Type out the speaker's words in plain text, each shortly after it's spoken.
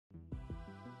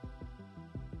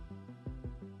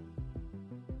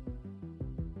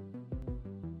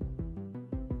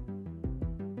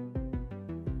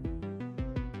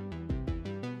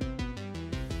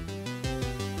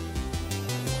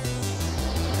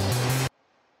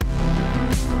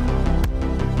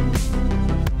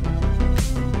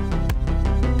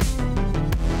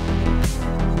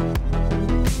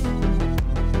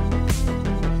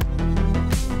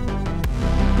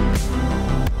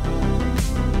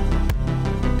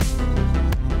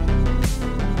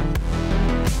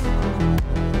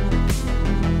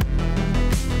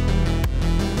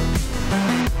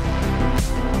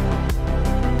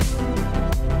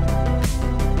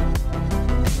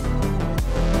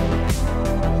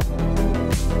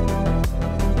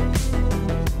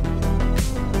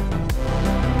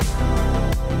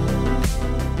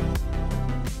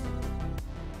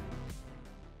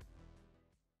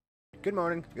good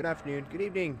morning, good afternoon, good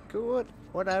evening, good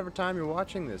whatever time you're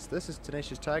watching this. This is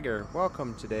Tenacious Tiger.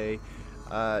 Welcome today.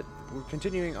 We're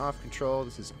continuing off Control.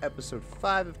 This is episode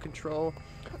 5 of Control.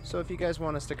 So if you guys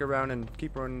want to stick around and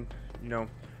keep on,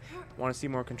 want to see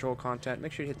more Control content,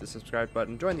 make sure you hit the subscribe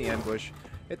button, join the ambush,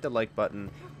 hit the like button,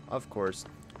 of course.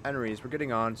 Anyways, we're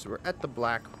getting on. So we're at the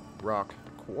Black Rock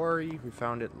Quarry. We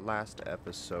found it last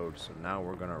episode, so now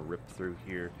we're gonna rip through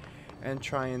here and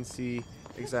try and see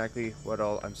exactly what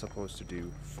all I'm supposed to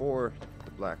do for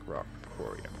the Black Rock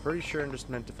Quarry. I'm pretty sure I'm just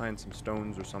meant to find some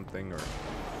stones or something, or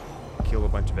kill a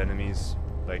bunch of enemies,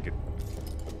 like it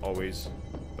always.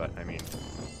 But I mean,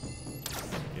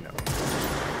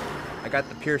 I got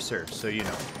the piercer, so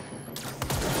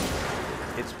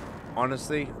it's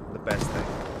honestly the best thing.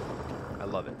 I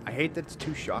love it. I hate that it's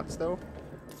 2 shots though.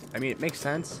 I mean, it makes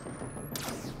sense.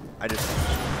 I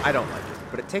don't like it,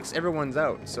 but it takes everyone's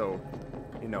out, so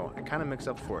I kind of mix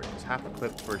up for it. It's half a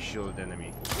clip for a shielded enemy.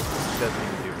 It doesn't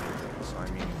even do anything, so I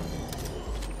mean,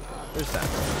 there's that.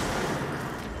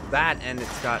 That, and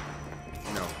it's got,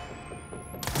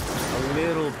 a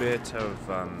little bit of,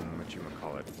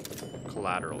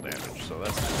 collateral damage, so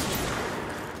that's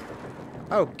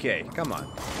nice. Okay, come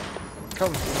on.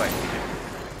 Come fight me,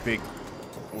 big,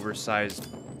 oversized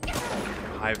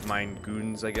hive mind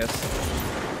goons, I guess.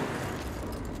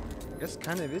 I guess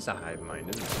kind of is a hive mind,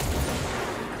 isn't it?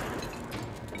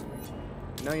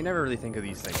 No, you never really think of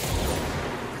these things.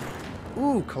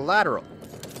 Ooh, collateral.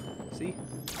 See?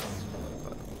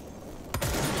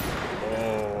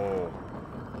 Oh,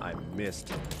 I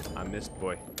missed. I missed,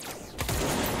 boy.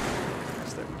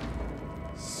 Missed it.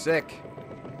 Sick.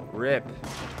 Rip.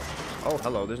 Oh,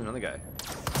 hello. There's another guy.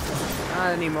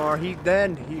 Not anymore. He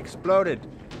exploded.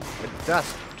 With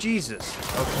dust. Jesus.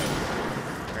 Okay.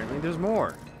 Apparently there's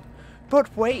more.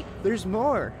 But wait, there's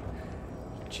more.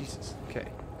 Jesus. Okay.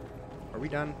 Are we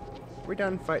done? Are we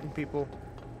done fighting people?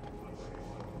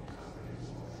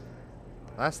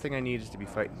 Last thing I need is to be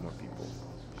fighting more people.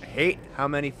 I hate how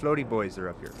many floaty boys are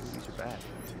up here. These are bad.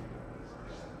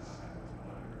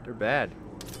 They're bad.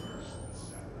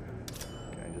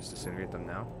 Can I just disintegrate them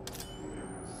now?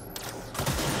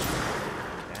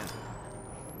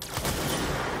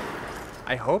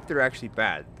 I hope they're actually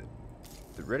bad.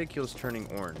 The reticule's turning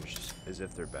orange as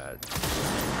if they're bad.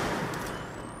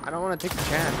 I don't want to take the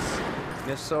chance. And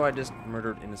if so, I just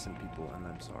murdered innocent people, and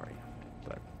I'm sorry.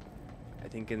 But I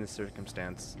think in this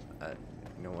circumstance,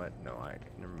 you know what? No,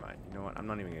 never mind. You know what? I'm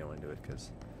not even going to go into it,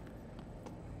 because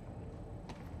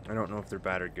I don't know if they're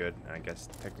bad or good. And I guess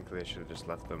technically I should have just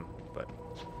left them. But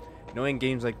knowing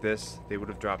games like this, they would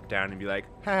have dropped down and be like,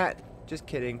 ha, just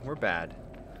kidding, we're bad.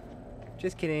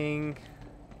 Just kidding.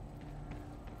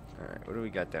 Alright, what do we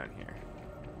got down here?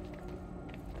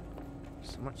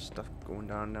 So much stuff going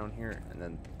down here, and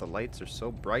then the lights are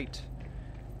so bright.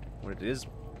 When it is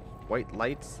white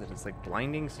lights, that it's like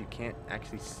blinding, so you can't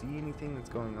actually see anything that's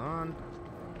going on.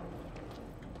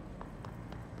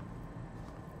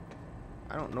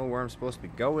 I don't know where I'm supposed to be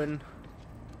going.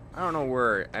 I don't know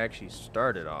where I actually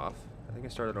started off. I think I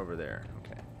started over there.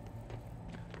 Okay.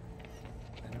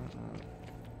 I don't know.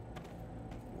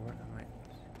 What am I?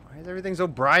 Why is everything so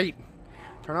bright?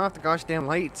 Turn off the gosh damn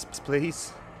lights,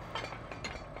 please.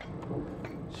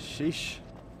 Sheesh.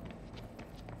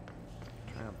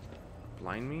 Trying to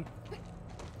blind me?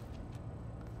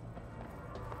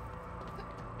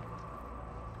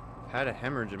 I've had a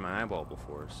hemorrhage in my eyeball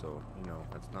before, so,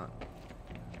 that's not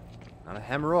a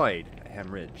hemorrhoid, a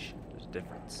hemorrhage. There's a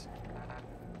difference.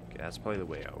 Okay, that's probably the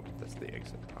way out. That's the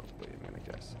exit, probably, I'm gonna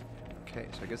guess. Okay,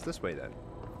 so I guess this way then.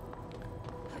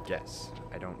 I guess.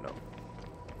 I don't know.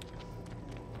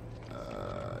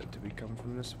 Did we come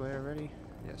from this way already?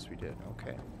 Yes, we did.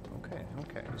 Okay.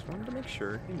 Okay. Just wanted to make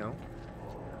sure,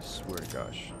 I swear to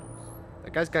gosh.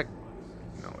 That guy's got...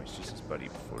 No, it's just his buddy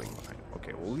floating behind him.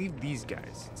 Okay, we'll leave these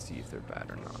guys and see if they're bad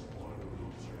or not.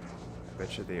 I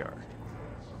bet you they are.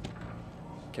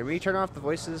 Can we turn off the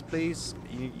voices, please?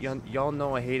 Y'all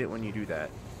know I hate it when you do that.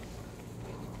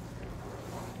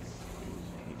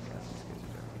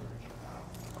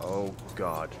 Oh,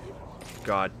 God.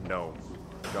 God, no.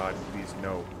 God, please,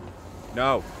 no.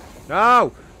 No!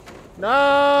 No!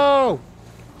 No!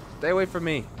 Stay away from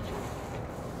me.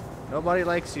 Nobody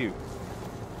likes you.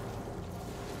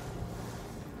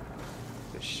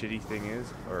 The shitty thing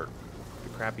is, or the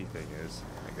crappy thing is,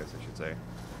 I guess I should say,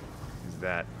 is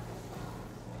that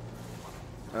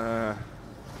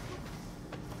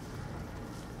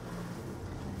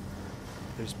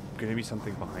there's gonna be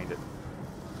something behind it.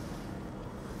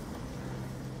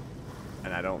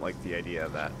 And I don't like the idea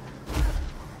of that.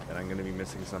 That I'm gonna be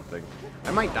missing something.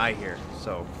 I might die here,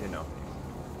 so,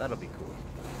 that'll be cool.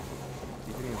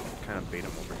 You can kind of bait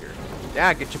him over here.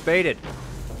 Yeah, get you baited.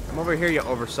 Come over here, you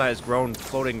oversized, grown,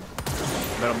 floating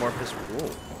metamorphosis. Whoa.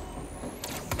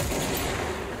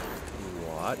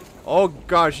 What? Oh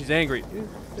gosh, he's angry.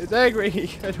 He's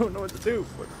angry. I don't know what to do.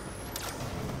 But...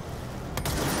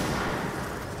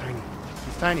 He's tiny.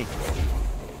 He's tiny.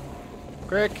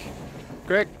 Quick.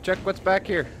 Quick, check what's back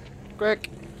here. Quick.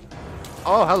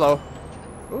 Oh, hello.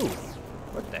 Ooh.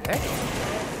 What the heck?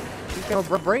 He's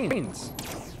got brains.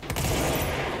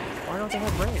 Why don't they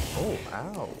have brains? Oh,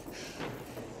 ow.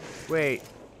 Wait.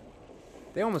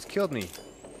 They almost killed me.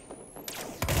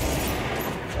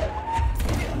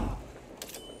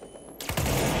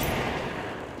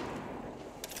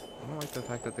 I don't like the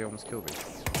fact that they almost killed me.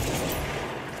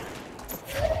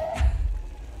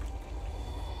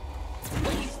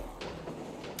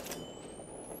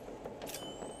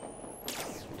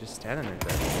 Just standing there.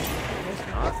 It's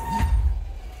not.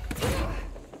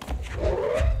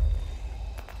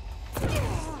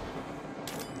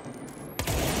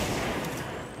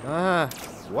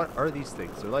 What are these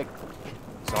things? They're like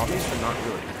zombies, but not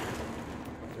really.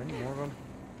 Is there any more of them?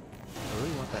 I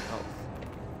really want that health.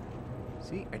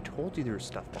 See, I told you there was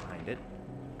stuff behind it.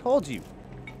 Told you.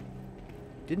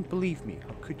 Didn't believe me.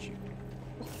 How could you?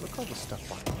 Look all the stuff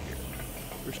behind here.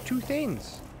 There's 2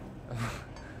 things.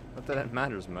 Not that it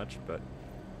matters much, but...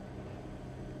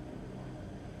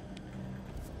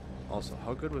 Also,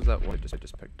 how good was that one I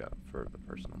just picked up for the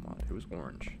personal mod? It was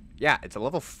orange. Yeah, it's a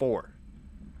level 4.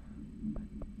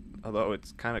 Although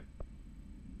it's kind of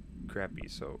crappy,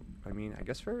 so... I mean, I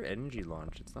guess for energy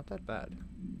launch, it's not that bad.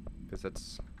 Because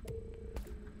that's...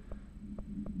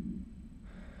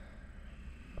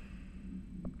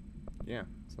 Yeah,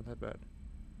 it's not that bad.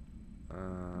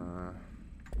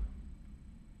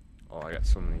 Oh, I got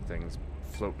so many things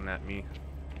floating at me.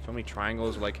 So many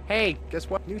triangles are like, hey, guess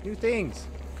what? New things.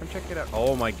 Come check it out.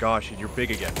 Oh my gosh, you're big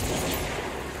again.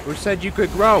 Who said you could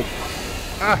grow?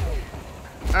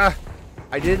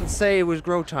 I didn't say it was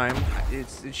grow time.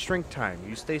 It's shrink time.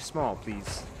 You stay small,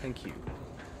 please. Thank you.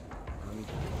 Let me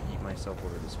eat myself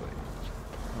over this way.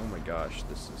 Oh my gosh,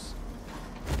 this is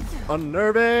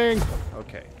unnerving.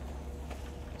 Okay.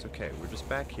 It's okay. We're just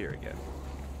back here again.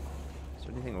 Is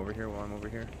there anything over here while I'm over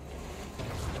here?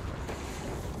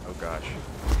 Oh gosh.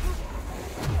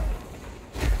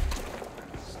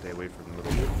 Stay away from the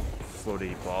little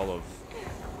floaty ball of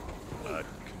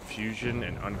confusion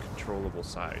and uncontrollable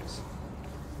size.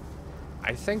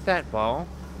 I think that ball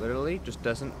literally just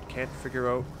can't figure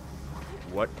out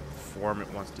what form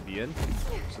it wants to be in,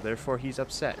 so therefore he's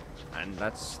upset, and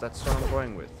that's what I'm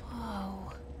going with.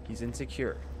 Whoa. He's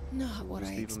insecure. Not what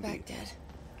I expected.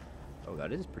 Oh,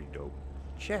 that is pretty dope.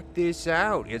 Check this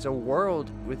out. It's a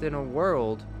world within a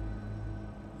world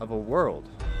of a world.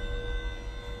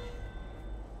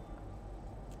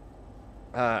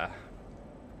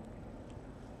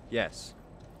 Yes.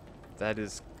 That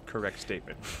is correct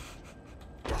statement.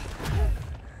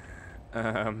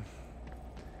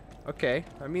 Okay.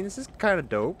 I mean, this is kind of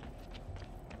dope.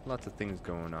 Lots of things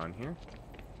going on here.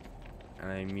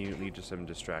 And I immediately just am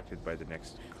distracted by the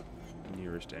next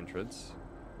nearest entrance.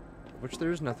 Which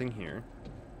there's nothing here,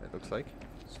 it looks like.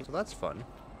 So that's fun.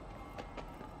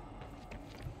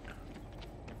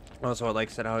 Also, like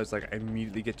I said, I was like, I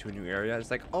immediately get to a new area. It's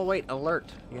like, oh wait,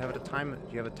 alert! You have a time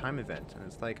event, and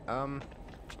it's like,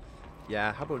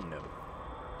 yeah, how about no?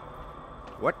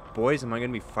 What boys am I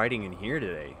gonna be fighting in here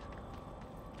today?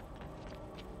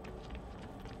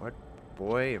 What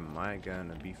boy am I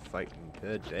gonna be fighting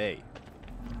today?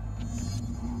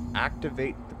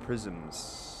 Activate the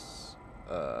prisms.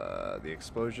 The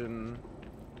explosion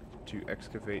to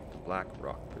excavate the black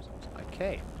rock prisms.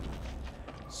 Okay.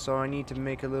 So I need to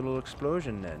make a little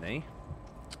explosion then, eh?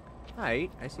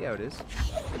 Alright, I see how it is.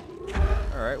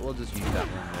 Alright, we'll just use that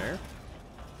one there.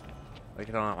 Like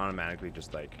it automatically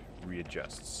just like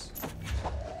readjusts.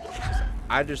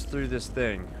 I just threw this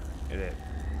thing at a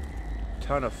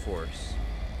ton of force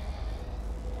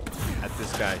at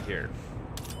this guy here.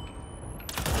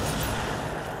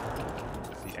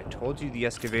 See, I told you the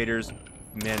excavators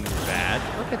men were bad.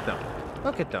 Look at them.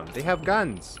 Look at them. They have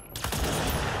guns.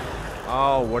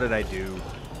 Oh, what did I do?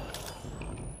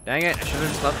 Dang it, I should have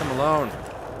just left them alone.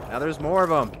 Now there's more of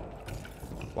them.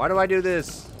 Why do I do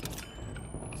this?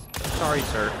 Sorry,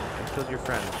 sir. I killed your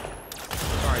friend.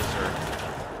 Sorry, sir.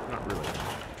 Not really.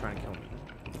 You're trying to kill me.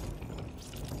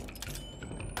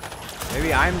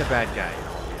 Maybe I'm the bad guy in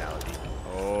all reality.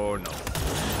 Oh, no.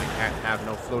 I can't have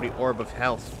no floaty orb of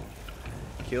health.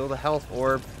 Kill the health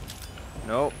orb.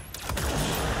 Nope.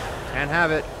 Can't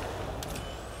have it.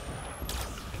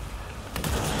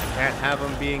 Can't have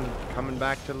them coming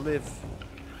back to live.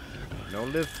 No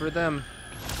live for them.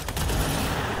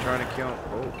 trying to kill him.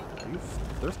 Oh,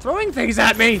 they're throwing things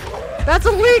at me! That's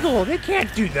illegal! They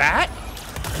can't do that!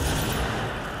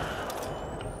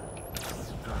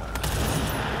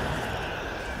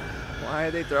 Why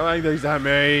are they throwing things at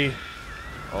me?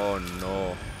 Oh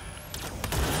no.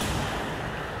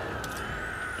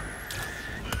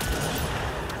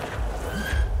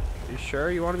 You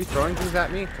sure you want to be throwing things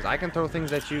at me? Because I can throw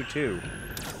things at you too.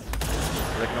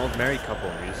 We're like an old married couple.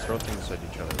 We just throw things at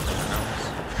each other.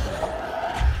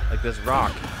 Like this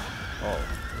rock. Oh,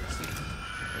 let's see.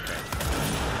 Okay.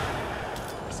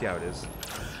 Let's see how it is.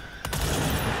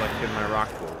 Reflected in my rock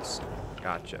bolts.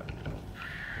 Gotcha.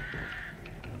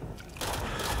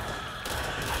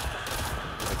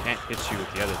 I can't hit you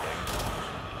with the other thing.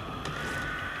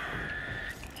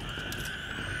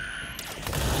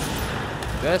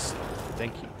 This.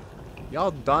 Thank you.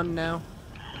 Y'all done now?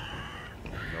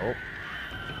 Nope.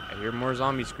 I hear more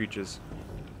zombie screeches.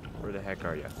 Where the heck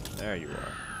are you? There you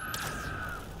are.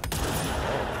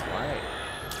 Oh, why?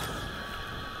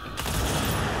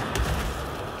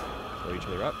 Blow each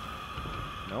other up.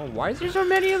 No, why is there so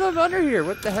many of them under here?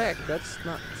 What the heck? That's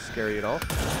not scary at all.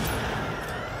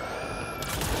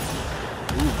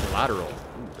 Ooh, collateral.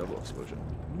 Ooh, double explosion.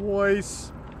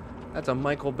 Nice. That's a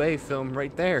Michael Bay film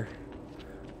right there.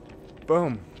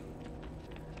 Boom.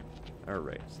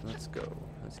 Alright, so let's go.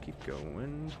 Let's keep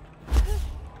going.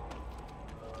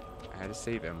 I had a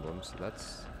save emblem, so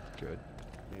that's good.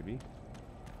 Maybe.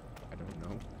 I don't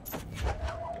know.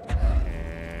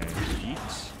 And eat.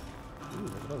 Ooh,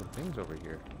 look at all the things over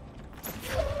here.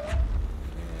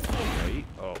 And right.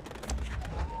 Oh.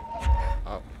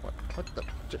 Oh, what the?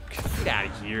 Get out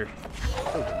of here.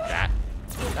 Look at that.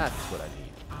 That's what I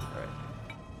need. Alright.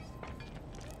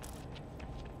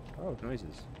 Oh,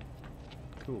 noises.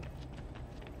 Cool.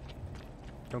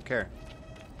 Don't care.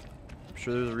 I'm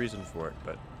sure there's a reason for it,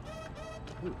 but...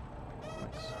 Ooh,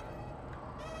 nice.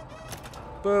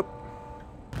 Boop.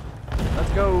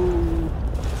 Let's go.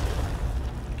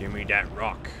 Give me that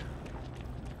rock.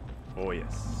 Oh,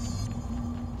 yes.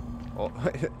 Oh,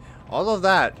 all of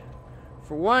that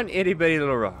for one itty bitty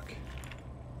little rock.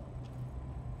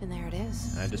 And there it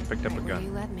is. I just picked up a Right where gun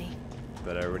you led me.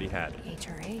 that I already had.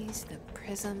 HRAs, the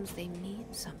prisms, they mean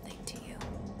something to you.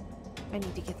 I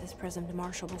need to get this prism to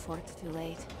Marshall before it's too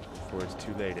late. Before it's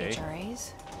too late, eh?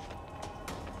 HRAs,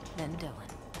 then Dylan.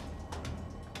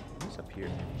 What's up here?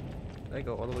 Did I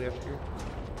go all the way up here?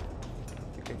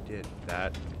 I think I did.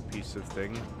 That piece of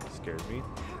thing scared me.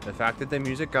 The fact that the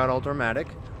music got all dramatic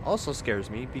also scares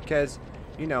me because,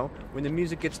 you know, when the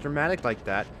music gets dramatic like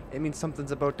that, it means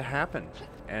something's about to happen.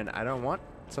 And I don't want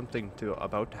something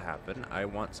about to happen. I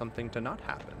want something to not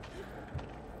happen.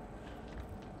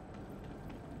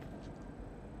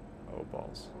 Oh,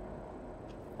 balls.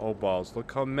 Oh, balls.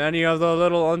 Look how many of the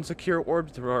little unsecure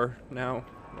orbs there are now.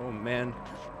 Oh, man.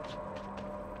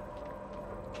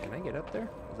 Can I get up there?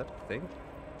 Is that the thing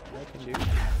that I can do?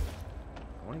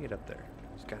 I want to get up there.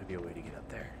 There's got to be a way to get up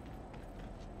there.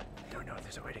 I don't know if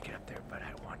there's a way to get up there, but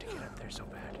I want to get up there so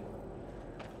bad.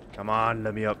 Come on,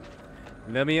 let me up.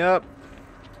 Let me up.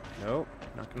 Nope,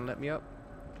 not going to let me up.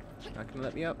 Not going to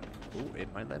let me up. Ooh,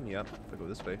 it might let me up if I go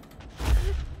this way.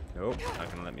 Nope, not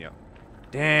going to let me up.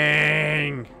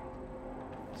 Dang!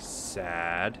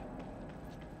 Sad.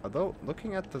 Although,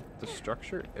 looking at the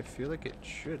structure, I feel like it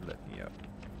should let me up.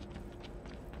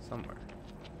 Somewhere.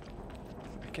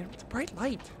 Again, with the bright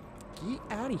light. Get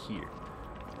out of here.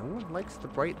 No one likes the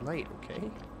bright light,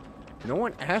 okay? No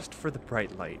one asked for the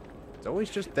bright light. It's always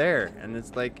just there. And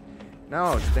it's like,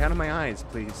 no, stay out of my eyes,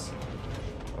 please.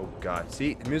 Oh, God.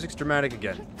 See, the music's dramatic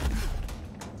again.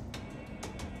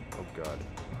 Oh, God.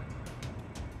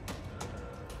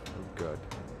 Oh, God.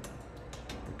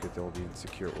 Look at all the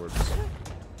insecure orbs. I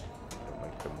don't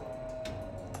like them.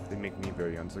 They make me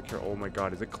very insecure. Oh, my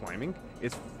God. Is it climbing?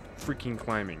 It's freaking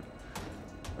climbing.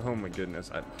 Oh, my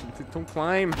goodness. Don't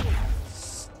climb.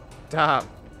 Stop.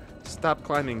 Stop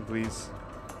climbing, please.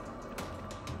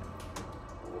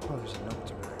 Oh, there's a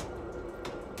note over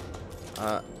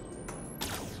there.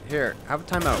 Here, have a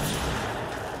timeout.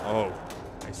 Oh,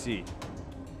 I see.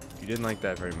 You didn't like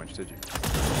that very much, did you?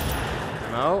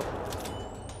 Timeout.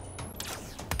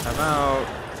 Timeout.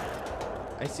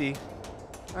 I see.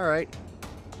 Alright.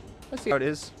 I see how it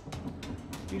is.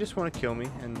 You just want to kill me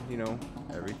and, you know,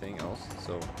 everything else.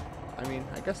 So, I mean,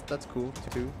 I guess that's cool,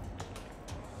 too.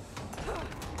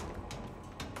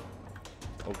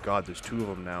 Oh god, there's two of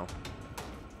them now.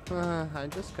 I'm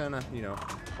just gonna, you know,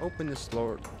 open this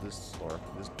door,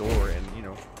 and, you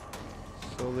know,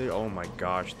 slowly. Oh my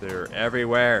gosh, they're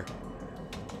everywhere.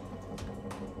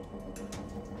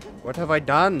 What have I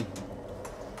done?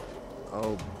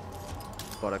 Oh,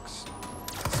 buttocks.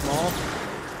 small.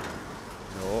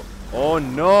 No. Oh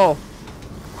no!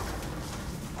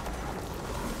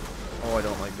 Oh, I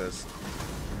don't like this.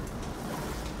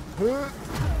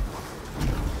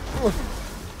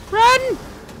 Run!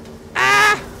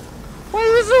 Ah! Why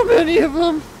are there so many of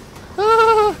them?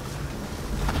 Ah!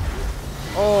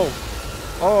 Oh.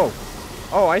 Oh.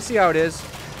 Oh, I see how it is.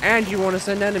 And you want to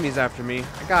send enemies after me.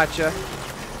 I gotcha.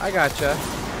 I gotcha.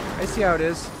 I see how it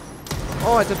is.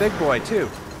 Oh, it's a big boy, too.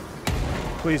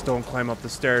 Please don't climb up the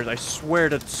stairs. I swear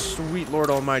to sweet Lord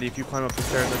Almighty, if you climb up the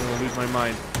stairs, I'm going to lose my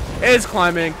mind. It's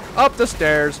climbing up the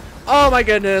stairs. Oh my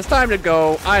goodness, time to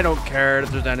go. I don't care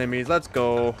if there's enemies. Let's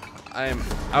go. I am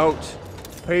out.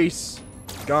 Peace.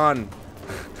 Gone.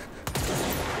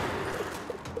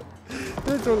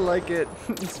 I don't like it.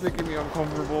 It's making me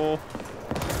uncomfortable.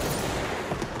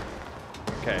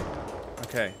 Okay.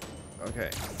 Okay. Okay.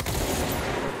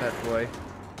 That boy.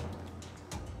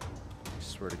 I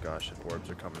swear to gosh, if orbs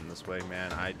are coming this way,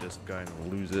 man, I just going to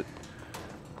lose it.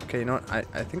 Okay, you know what?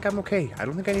 I think I'm okay. I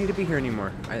don't think I need to be here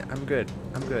anymore. I'm good.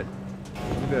 I'm good.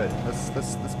 I'm good.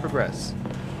 Let's progress.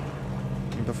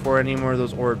 And before any more of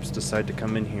those orbs decide to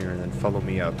come in here and then follow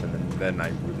me up, and then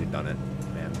I've really done it,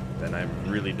 man. Then I've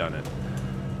really done it.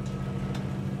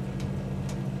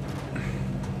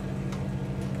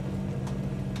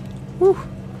 Whew.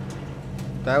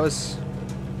 That was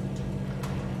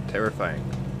terrifying.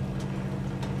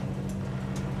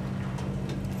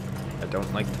 I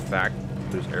don't like the fact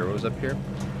there's arrows up here,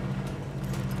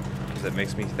 because it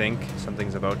makes me think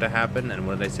something's about to happen. And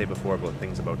what did I say before about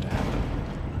things about to happen?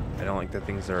 I don't like the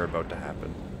things that are about to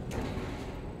happen.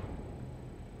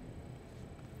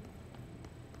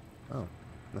 Oh,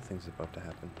 nothing's about to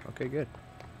happen. Okay, good.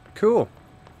 Cool.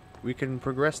 We can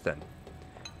progress then.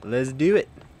 Let's do it.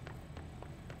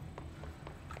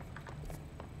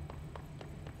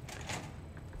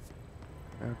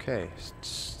 Okay.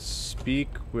 Speak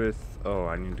with... Oh,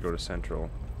 I need to go to Central.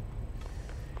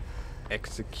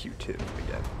 Executive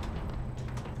again.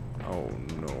 Oh,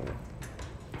 no.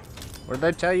 What did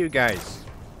I tell you guys?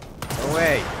 Go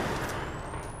away.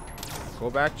 Go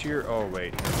back to your... Oh,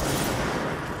 wait.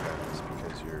 It's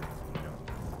because you're, you know,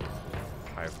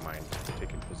 hive mind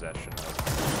taking possession of.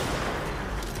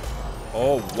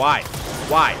 Oh, why?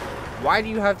 Why? Why do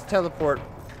you have to teleport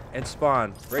and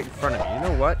spawn right in front of me? You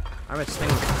know what? I'm a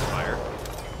stinging fire.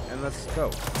 And let's go.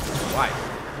 Why?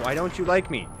 Why don't you like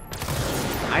me?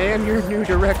 I am your new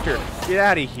director. Get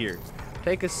out of here.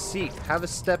 Take a seat. Have a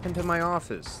step into my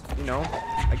office. You know,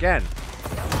 again,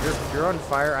 you're on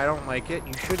fire. I don't like it.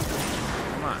 You shouldn't be.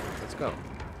 Come on, let's go.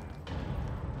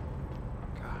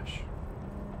 Gosh.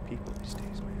 People these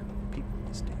days, man. People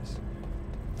these days.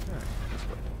 Alright, this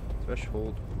way.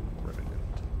 Threshold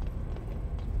remnant.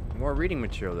 More reading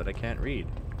material that I can't read.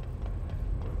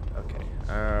 Okay.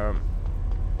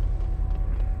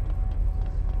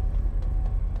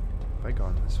 Have I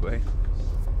gone this way?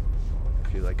 I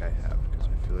feel like I have, because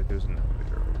I feel like there's an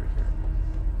elevator over here.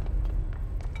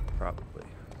 Probably.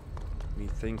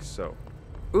 Methinks so.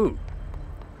 Ooh!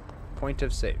 Point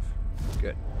of save.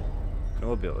 Good.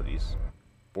 No abilities.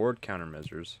 Board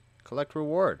countermeasures. Collect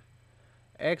reward.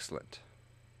 Excellent.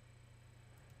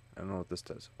 I don't know what this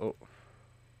does. Oh.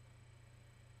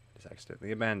 Just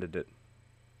accidentally abandoned it.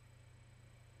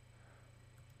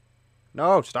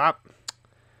 No, stop!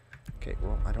 Okay,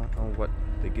 well, I don't know what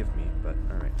they give me, but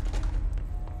alright.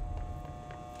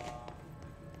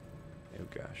 Oh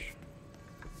gosh.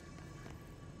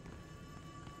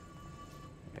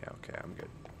 Yeah, okay, I'm good.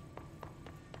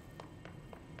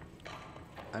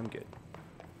 I'm good.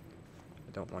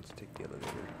 I don't want to take the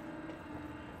elevator.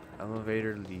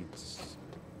 Elevator leads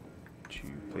to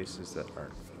places that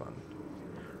aren't fun.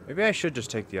 Maybe I should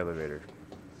just take the elevator.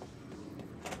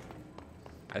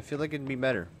 I feel like it'd be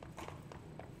better.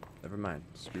 Never mind.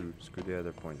 Screw the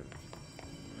other point of it.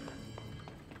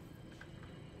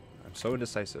 I'm so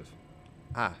indecisive.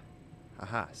 Ah.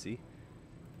 Haha, see?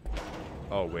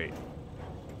 Oh, wait.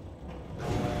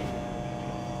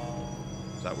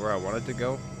 Is that where I wanted to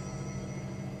go?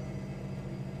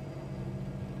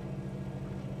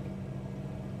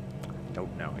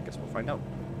 Don't know. I guess we'll find out.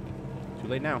 Too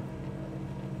late now.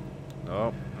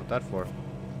 No, not that far.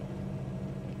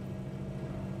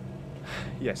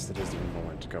 Yes, that is the room I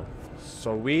wanted to go.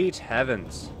 Sweet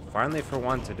heavens. Finally, for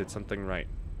once, I did something right.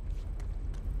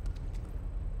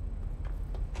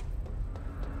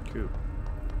 Q.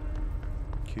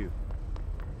 Q.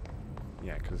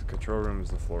 Yeah, because the control room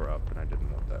is the floor up, and I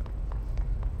didn't want that.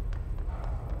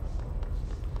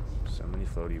 So many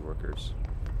floaty workers.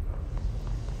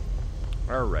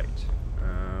 Alright.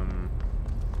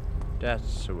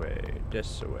 That's away.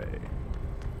 This away.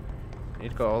 I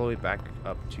need to go all the way back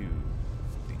up to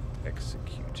the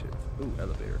executive. Ooh,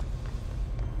 elevator.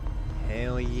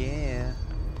 Hell yeah.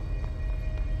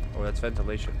 Oh, that's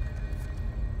ventilation.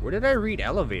 Where did I read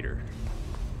elevator?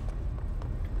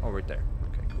 Oh, right there.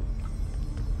 Okay, cool.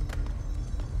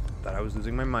 Thought I was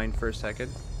losing my mind for a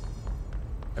second.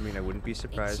 I mean, I wouldn't be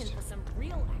surprised. Some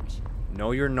real action. No,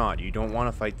 you're not. You don't want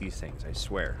to fight these things, I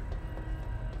swear.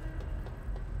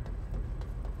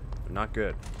 They're not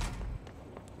good.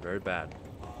 Very bad.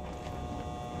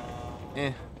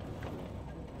 Eh.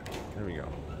 There we go.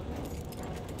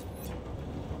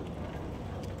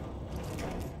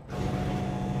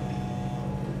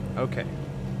 Okay.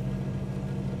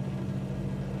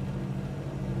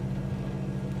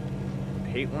 I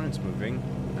hate when it's moving.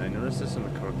 And I noticed this in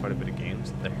quite a bit of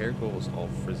games. The hair goes all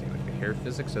frizzy. Like the hair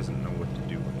physics doesn't know what to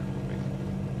do when they're moving.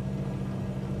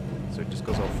 So it just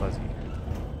goes all fuzzy.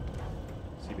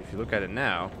 See, if you look at it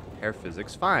now, hair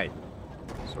physics fine.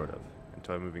 Sort of.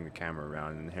 Until I'm moving the camera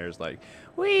around and the hair's like,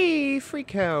 wee,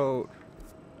 freak out.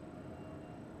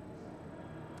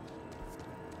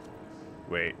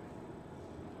 Wait.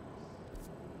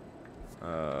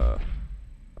 I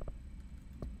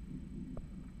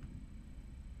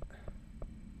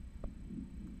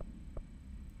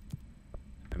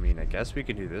mean, I guess we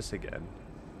can do this again.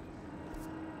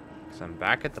 Because I'm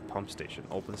back at the pump station.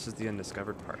 Oh, but this is the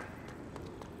undiscovered part.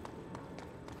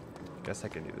 I guess I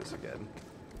can do this again.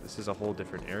 This is a whole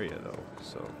different area, though,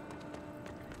 so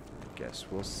I guess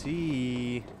we'll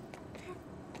see.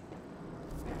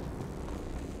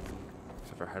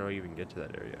 Except for how do I even get to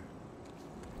that area?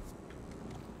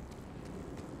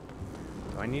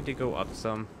 Do I need to go up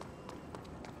some?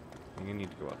 I think I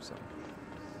need to go up some.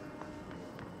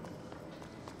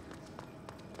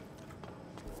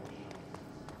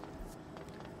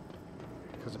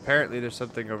 Because apparently there's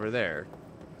something over there.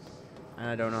 And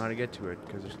I don't know how to get to it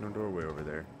because there's no doorway over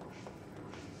there.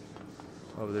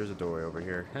 Oh, but there's a doorway over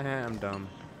here. Haha, I'm dumb.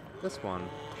 This one.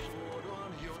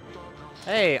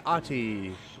 Hey,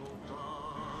 Ati!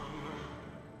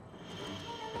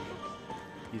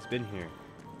 He's been here.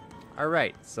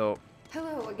 Alright, so...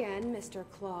 Hello again, Mr.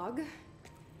 Clog.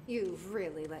 You've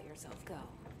really let yourself go.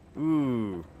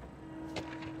 Ooh.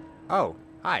 Oh,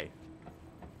 hi.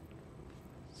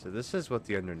 So this is what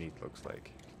the underneath looks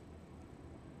like.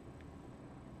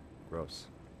 Gross.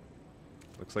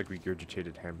 Looks like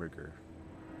regurgitated hamburger.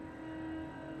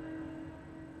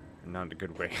 Not in a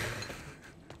good way.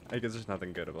 I guess there's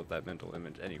nothing good about that mental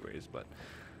image anyways, but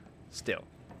still.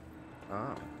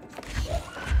 Oh.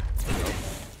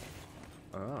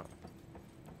 Oh.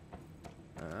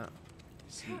 Oh.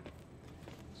 See.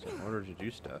 So in order to do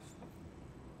stuff,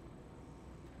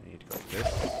 I need to go like this,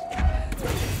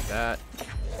 that,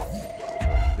 go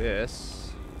like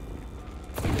this,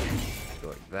 go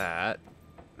like that.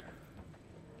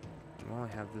 And while I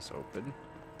have this open,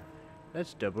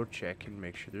 let's double check and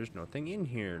make sure there's nothing in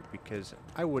here, because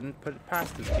I wouldn't put it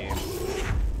past this game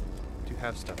to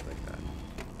have stuff like that.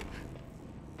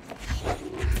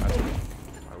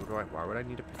 Why would I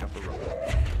need to pick up a rope?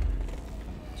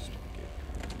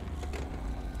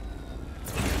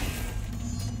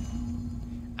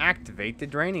 Activate the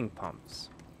draining pumps.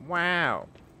 Wow.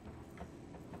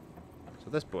 So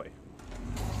this boy.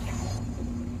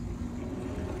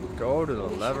 Go to the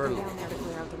lever. Down there to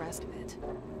clear out the rest of it.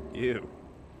 Ew.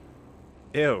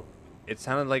 Ew. It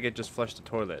sounded like it just flushed the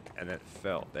toilet and it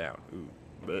fell down. Ooh.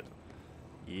 But.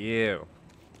 Ew.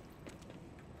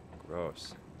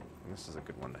 Gross. And this is a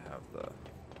good one to have the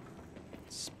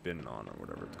spin on or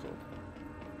whatever it's called.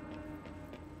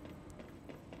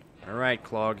 Alright,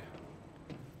 Clog.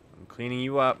 I'm cleaning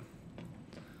you up.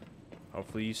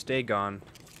 Hopefully you stay gone.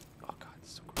 Oh god,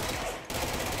 it's so gross.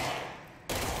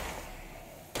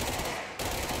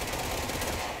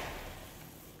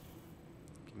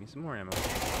 Give me some more ammo.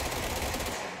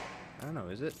 I don't know,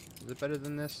 is it? Is it better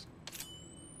than this?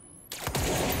 I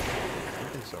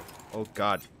don't think so. Oh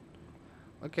god.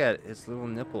 Look at its little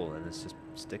nipple and it's just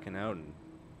sticking out and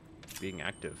being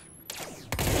active. Mr.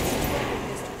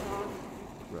 Clog,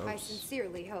 Gross. I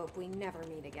sincerely hope we never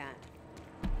meet again.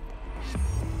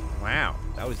 Wow,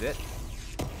 that was it.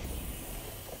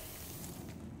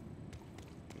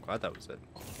 I'm glad that was it.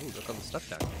 Ooh, look at all the stuff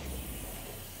down here.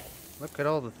 Look at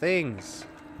all the things.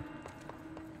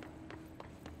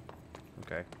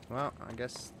 Okay, well, I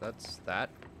guess that's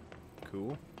that.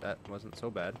 Cool. That wasn't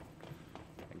so bad,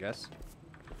 I guess.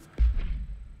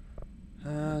 Is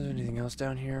there anything else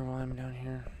down here while I'm down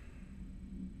here?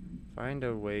 Find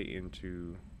a way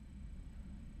into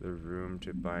the room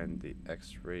to bind the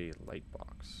X-ray light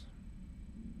box.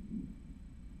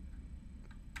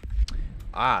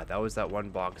 Ah, that was that one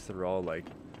box that were all like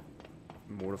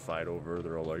mortified over.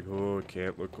 They're all like, oh, I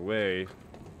can't look away.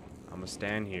 I'm gonna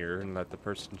stand here and let the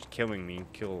person killing me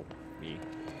kill me.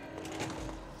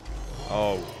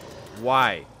 Oh,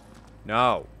 why?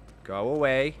 No, go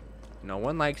away. No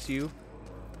one likes you.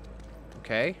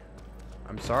 Okay?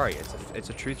 I'm sorry. It's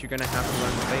a truth you're gonna have to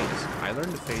learn to face. I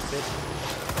learned to face it.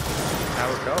 That's how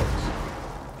it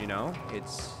goes. You know,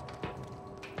 it's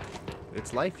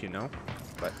life, you know.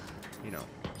 But you know,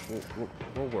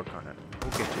 we'll work on it.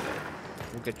 We'll get you there.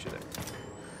 We'll get you there.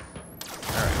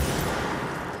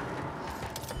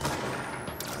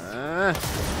 All right.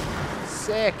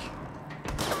 Sick.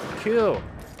 Cool.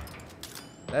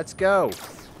 Let's go.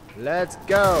 Let's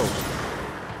go.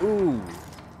 Ooh.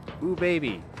 Ooh,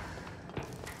 baby.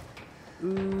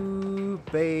 Ooh,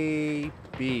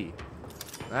 baby.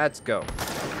 Let's go.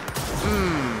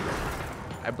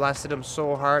 I blasted him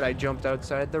so hard I jumped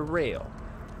outside the rail.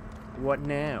 What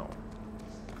now?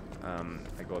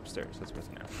 I go upstairs. That's what's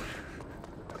now.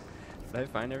 Did I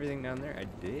find everything down there? I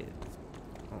did.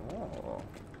 Oh.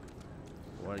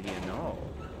 What do you know?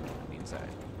 Inside.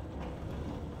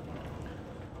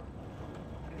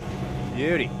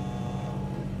 Beauty.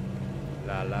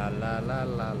 La la la la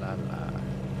la la la.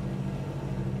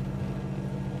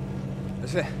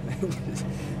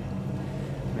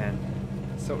 Man,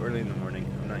 it's so early in the morning.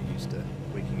 I'm not used to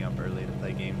waking up early to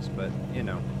play games, but you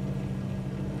know,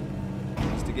 it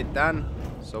needs to get done,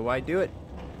 so I do it.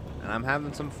 And I'm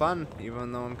having some fun,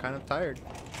 even though I'm kind of tired.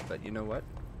 But you know what?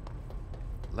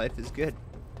 Life is good.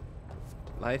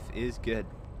 Life is good.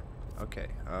 Okay,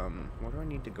 where do I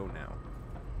need to go now?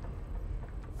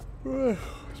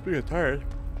 Speaking of tired,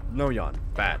 no yawn.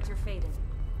 Bad. You're faded.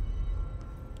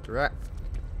 Direct.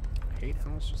 I hate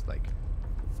how it's just like.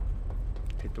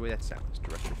 I hate the way that sounds.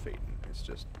 Director fading. It's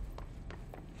just.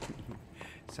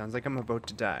 Sounds like I'm about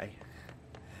to die.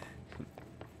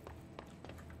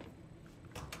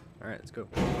 Alright, let's go.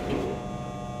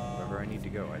 Wherever I need to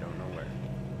go, I don't know where.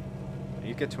 I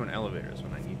need to get to an elevator is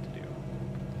what I need to do.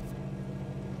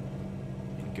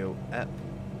 And go up.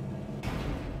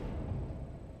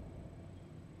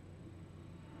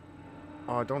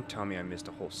 Oh, don't tell me I missed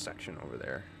a whole section over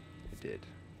there. I did.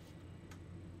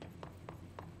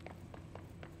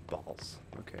 Balls.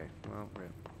 Okay, well,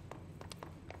 rip.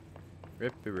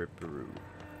 Rip-a-rip-a-roo.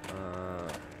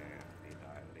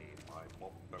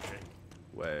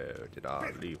 Where did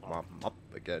I leave my mop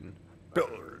again?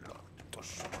 Burn out.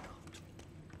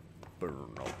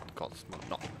 Burn out,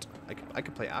 cosmonaut. I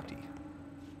could play Ati.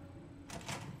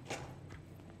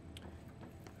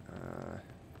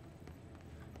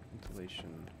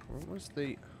 Ventilation. Where was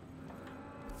the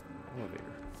elevator?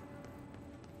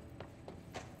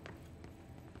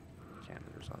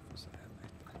 Janitor's office.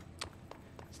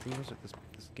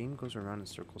 This game goes around in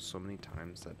circles so many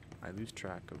times that I lose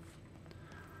track of.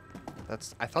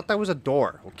 I thought that was a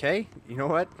door, okay? You know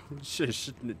what?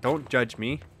 Don't judge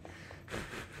me.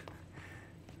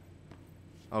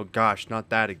 Oh gosh, not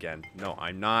that again. No,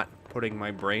 I'm not putting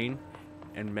my brain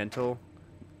and mental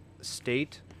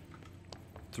state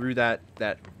through that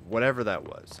whatever that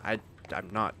was. I'm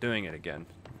not doing it again.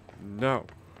 No.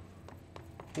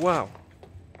 Wow.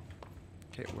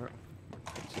 Okay, where?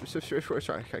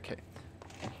 Sorry. Okay.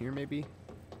 In here maybe?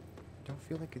 Don't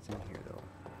feel like it's in here though.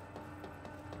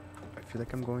 I feel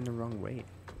like I'm going the wrong way.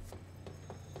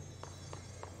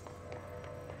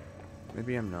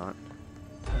 Maybe I'm not.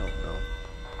 I don't know.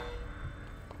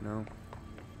 No.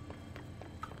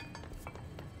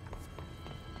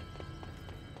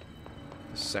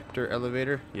 The sector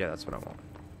elevator? Yeah, that's what I want.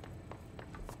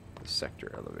 The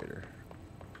sector elevator.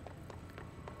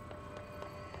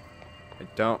 I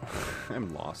don't.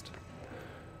 I'm lost.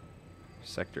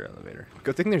 Sector elevator.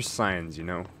 Good thing there's signs, you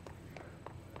know.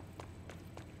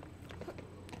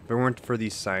 If it weren't for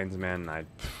these signs, man, I'd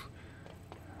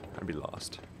be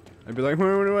lost. I'd be like,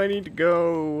 where do I need to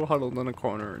go? Huddled in a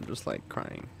corner and just like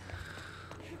crying.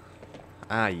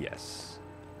 Ah, yes.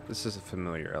 This is a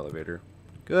familiar elevator.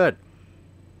 Good.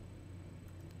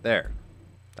 There.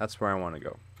 That's where I want to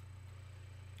go.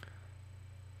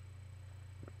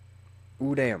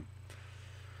 Ooh, damn.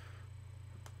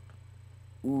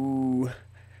 Ooh.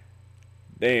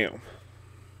 Damn.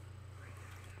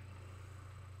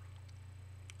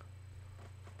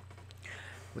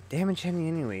 With damage handling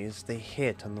anyways, they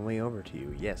hit on the way over to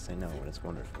you. Yes, I know, and it's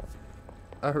wonderful.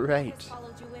 Alright.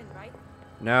 Right?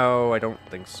 No, I don't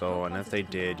think so. And if they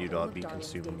did, you'd all be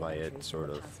consumed by it, sort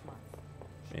of.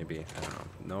 Maybe. I don't know.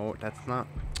 No, that's not...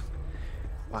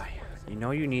 Why? You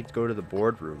know you need to go to the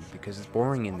boardroom, because it's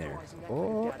boring in there.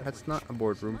 Oh, that's not a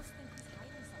boardroom.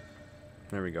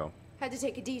 There we go. Had to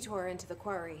take a detour into the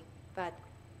quarry, but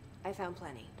I found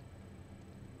plenty.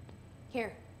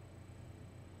 Here.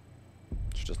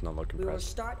 She does not look We will impressed.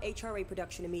 start HRA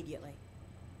production immediately.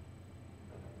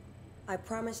 I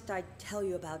promised I'd tell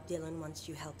you about Dylan once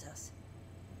you helped us.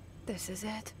 This is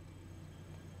it.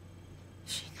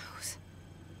 She knows.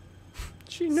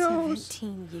 She knows.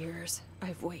 17 years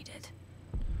I've waited.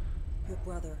 Your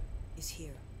brother is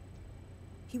here.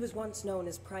 He was once known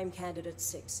as Prime Candidate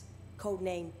 6,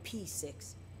 codenamed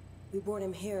P6. We brought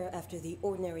him here after the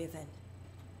ordinary event.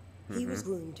 He was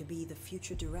groomed to be the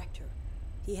future director.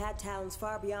 He had talents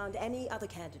far beyond any other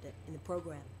candidate in the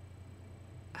program.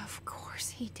 Of course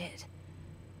he did.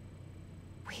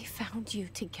 We found you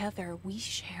together. We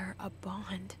share a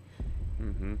bond.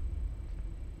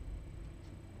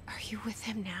 Are you with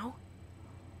him now?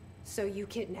 So you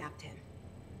kidnapped him.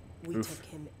 We took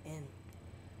him in.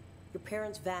 Your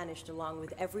parents vanished along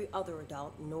with every other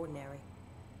adult in Ordinary.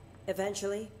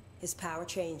 Eventually, his power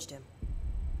changed him.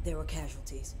 There were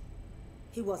casualties.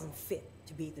 He wasn't fit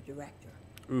to be the director.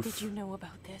 Did you know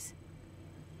about this?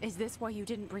 Is this why you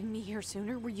didn't bring me here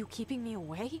sooner? Were you keeping me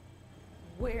away?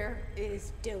 Where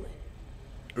is Dylan?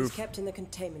 He's kept in the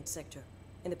containment sector,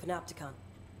 in the Panopticon.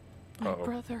 My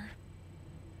brother.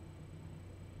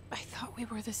 I thought we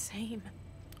were the same.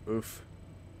 Oof.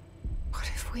 What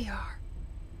if we are?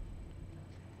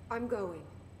 I'm going.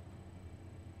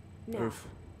 No. Oof.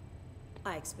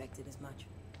 I expected as much.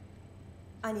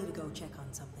 I need to go check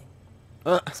on something.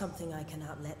 Something I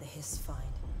cannot let the Hiss find.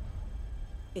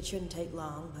 It shouldn't take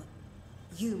long, but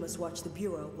you must watch the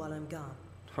Bureau while I'm gone.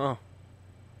 Huh.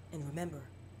 And remember,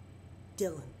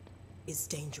 Dylan is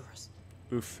dangerous.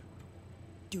 Oof.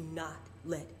 Do not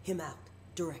let him out,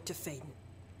 Director Faden.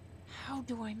 How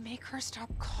do I make her stop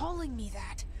calling me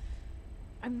that?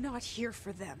 I'm not here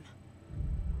for them.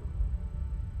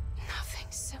 Nothing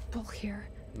simple here.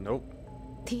 Nope.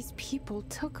 These people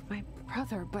took my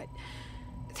brother, but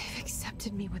they've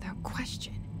accepted me without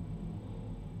question.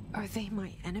 Are they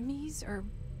my enemies or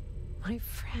my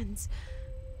friends?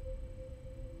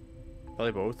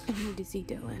 Probably both. I need to see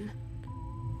Dylan.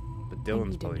 But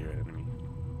Dylan's probably your enemy.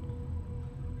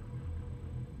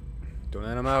 Don't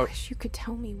let him out. I wish you could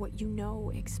tell me what you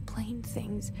know, explain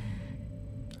things.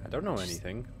 I don't know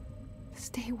anything.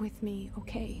 Stay with me,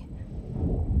 okay?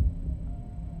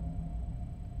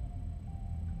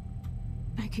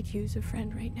 I could use a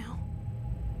friend right now.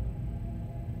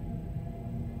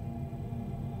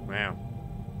 Wow.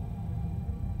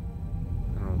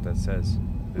 I don't know what that says.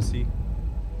 Missy?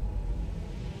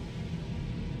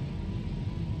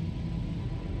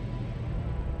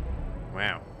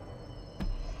 Wow.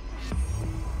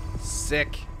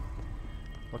 Sick.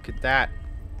 Look at that.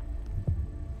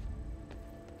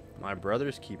 My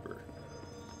brother's keeper.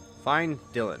 Find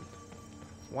Dylan.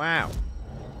 Wow.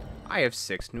 I have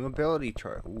 6 new ability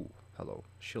chart. Ooh, hello.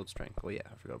 Shield strength. Oh yeah,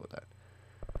 I forgot about that.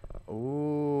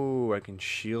 Oh, I can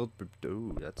shield.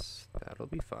 Ooh, that'll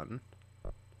be fun. I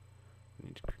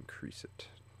need to increase it.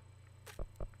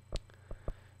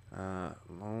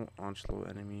 Launch low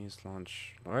enemies,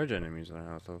 launch large enemies.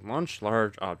 Launch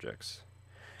large objects.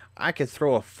 I could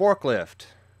throw a forklift.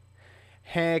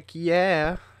 Heck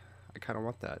yeah. I kind of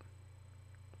want that.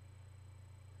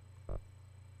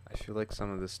 I feel like some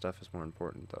of this stuff is more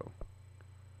important though.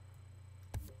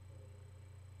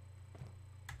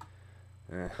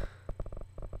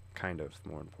 Kind of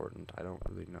more important. I don't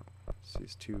really know. See,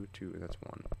 it's 2, and that's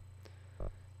 1. So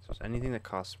it's anything that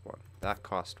costs 1. That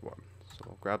cost 1. So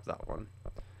we'll grab that one.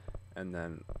 And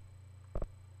then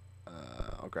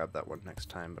I'll grab that one next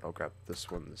time, but I'll grab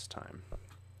this one this time.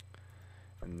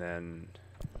 And then,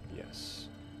 yes.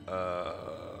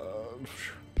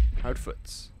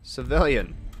 Outfits.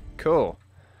 Civilian. Cool.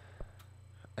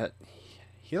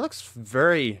 He looks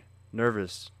very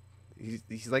nervous.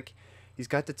 He's like, he's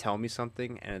got to tell me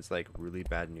something, and it's like really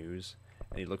bad news.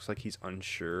 And he looks like he's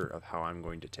unsure of how I'm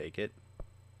going to take it.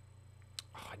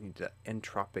 Oh, I need the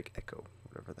entropic echo,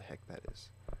 whatever the heck that is.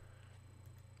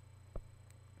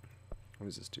 What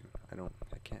does this do? I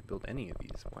can't build any of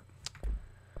these. What?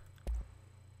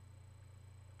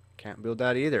 Can't build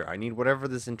that either. I need whatever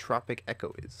this entropic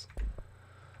echo is.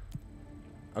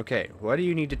 Okay, what do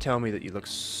you need to tell me that you look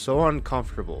so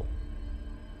uncomfortable?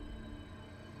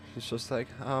 He's just like,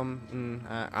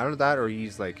 out of that, or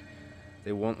he's like,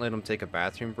 they won't let him take a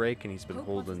bathroom break, and he's been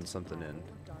holding something in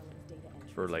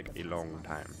for like a long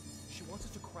time.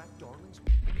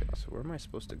 Okay, so where am I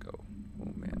supposed to go?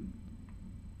 Oh man.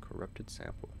 Corrupted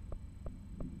sample.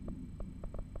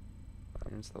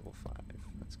 Clearance level 5.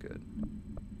 That's good.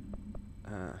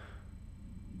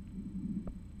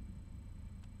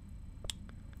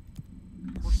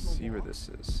 See where this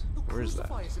is. Where is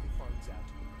that?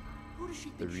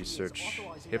 The research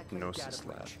hypnosis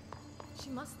lab. She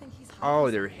must think he's Oh,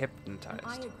 hot. they're And I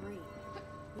hypnotized. agree.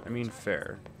 I mean,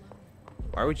 fair.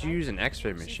 Why would you use an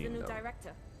X-ray She's the machine, new though?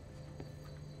 director.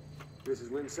 This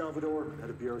is Lynn Salvador, head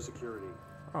of Bureau Security.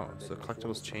 Oh, so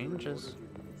collectibles change as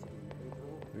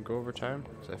we go over time?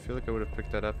 Because I feel like I would have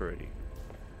picked that up already.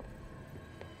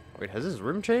 Wait, has this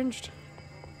room changed?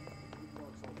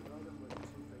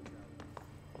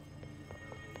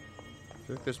 I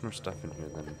feel like there's more stuff in here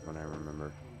than when I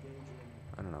remember.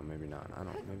 I don't know, maybe not. I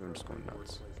don't. Maybe I'm just going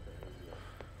nuts.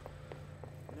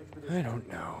 I don't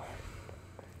know.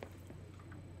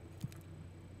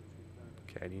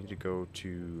 Okay, I need to go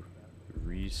to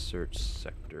research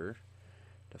sector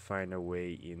to find a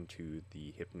way into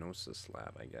the hypnosis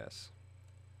lab, I guess.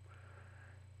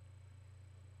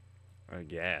 I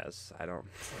guess. I don't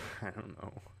I don't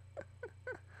know.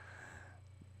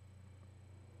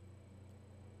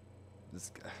 This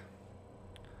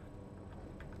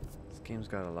game's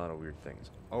got a lot of weird things.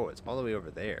 Oh, it's all the way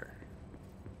over there.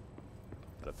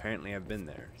 But apparently I've been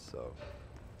there, so.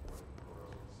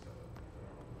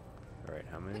 Alright,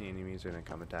 how many enemies are gonna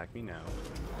come attack me now?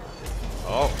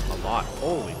 Oh, a lot.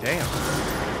 Holy damn.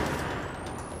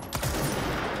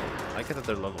 I like it that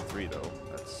they're level 3 though.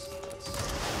 That's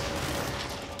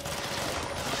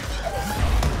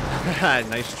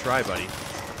nice try, buddy.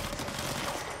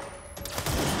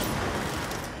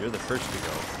 You're the first to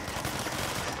go.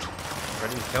 I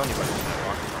didn't kill anybody with that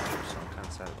rocket launcher, so I'm kind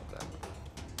of sad about that.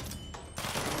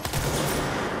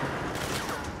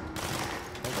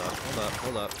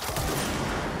 Hold up.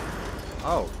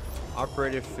 Oh,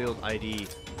 operative field ID.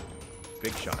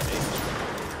 Big shot, eh?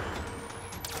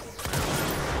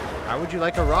 How would you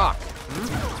like a rock?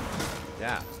 Hmm?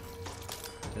 Yeah.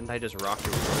 Didn't I just rock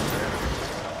you over there?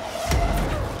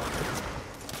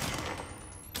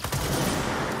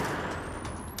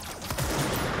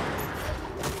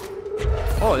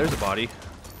 Oh, there's a body.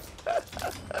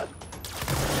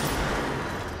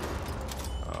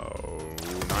 Oh,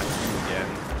 not you again.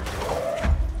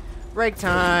 Break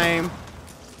time!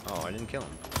 Oh, I didn't kill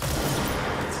him.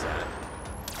 That's sad.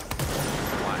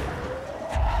 Why?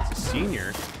 He's a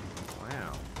senior.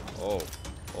 Wow.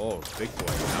 Oh, big boy,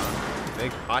 huh?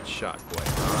 Big hot shot boy,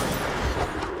 huh?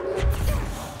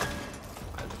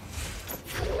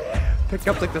 Picked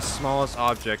up like the smallest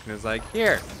object and is like,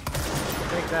 here,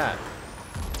 take that.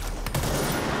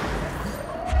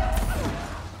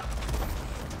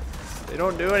 They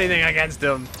don't do anything against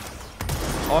him.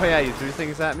 Oh yeah, you threw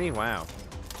things at me? Wow.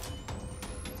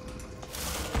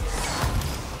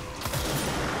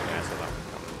 Yeah, I saw that one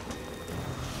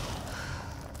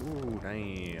coming. Ooh,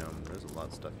 damn. There's a lot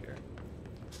of stuff here.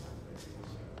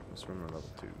 This room are level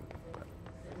 2.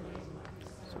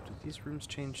 So did these rooms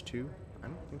change too? I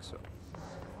don't think so.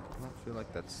 I don't feel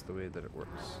like that's the way that it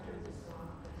works.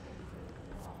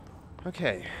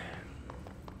 Okay.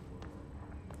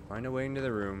 Find a way into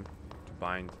the room to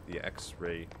bind the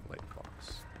X-ray light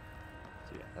box.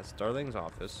 So yeah, that's Darling's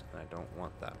office, and I don't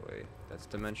want that way. That's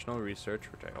dimensional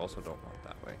research, which I also don't want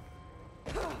that way.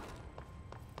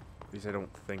 At least I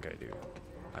don't think I do.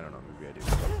 I don't know, maybe I do.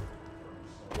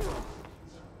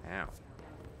 Ow.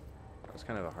 That was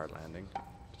kind of a hard landing.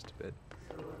 Just a bit.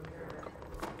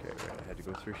 Okay, right, I had to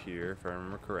go through here, if I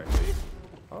remember correctly.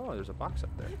 Oh, there's a box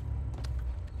up there.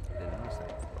 I didn't notice that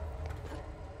before.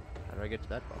 How do I get to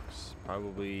that box?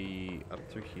 Probably up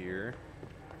through here.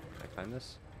 Can I climb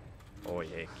this? Oh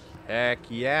yeah. Heck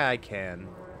yeah, I can.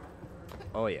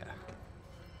 Oh yeah.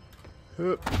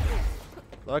 Hup.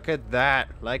 Look at that.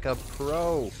 Like a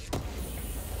pro.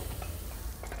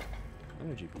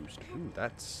 Energy boost. Ooh,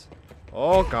 that's...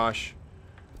 Oh gosh.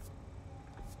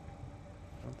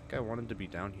 I don't think I wanted to be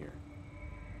down here.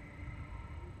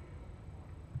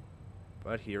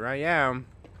 But here I am.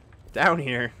 Down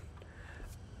here.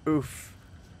 Oof.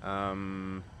 What I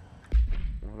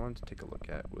wanted to take a look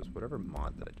at was whatever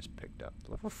mod that I just picked up.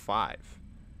 Level 5.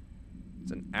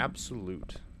 It's an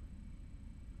absolute.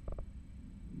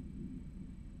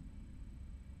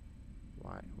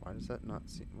 Why? Why does that not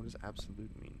seem... What does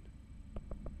absolute mean?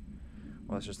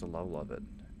 Well, that's just the level of it.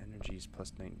 Energy is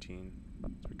plus 19.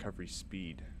 It's recovery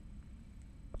speed.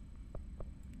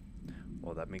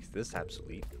 Well, that makes this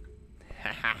obsolete.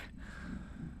 Haha.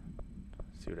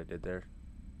 See what I did there?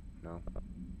 No.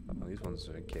 Well, these ones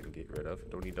I can't get rid of.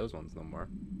 Don't need those ones no more.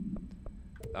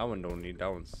 That one don't need.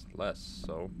 That one's less,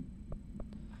 so.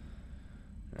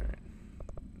 Alright.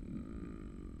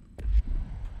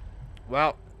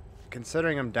 Well,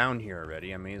 considering I'm down here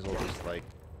already, I may as well just, like,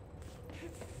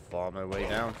 follow my way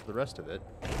down for the rest of it.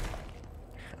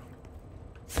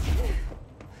 I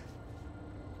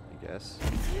guess.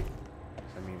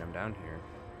 I mean, I'm down here.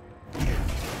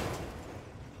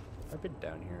 I've been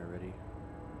down here already.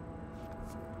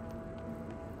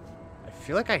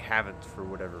 feel like I haven't for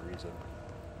whatever reason.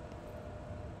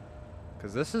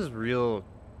 Because this is real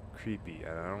creepy,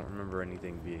 and I don't remember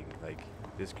anything being like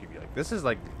this creepy. Like this is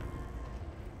like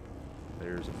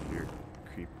layers of fear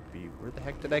creepy. Where the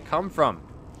heck did I come from?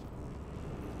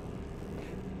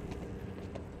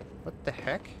 What the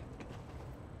heck?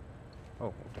 Oh,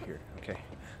 over here. Okay.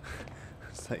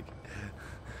 It's like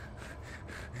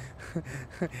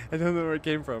I don't know where it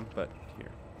came from, but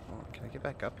here. Oh, can I get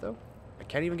back up though? I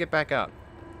can't even get back up.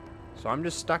 So I'm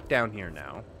just stuck down here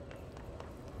now.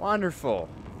 Wonderful.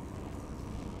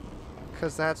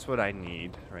 Because that's what I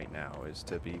need right now, is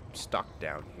to be stuck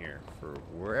down here for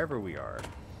wherever we are.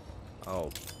 Oh.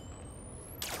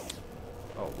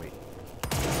 Oh, wait.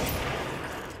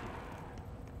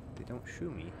 They don't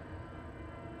shoot me.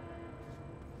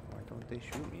 Why don't they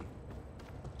shoot me?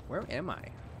 Where am I?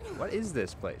 What is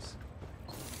this place?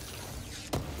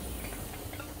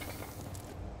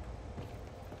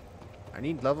 I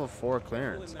need level 4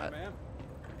 clearance.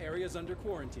 Area's under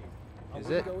quarantine. Is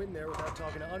I it? wouldn't go in there without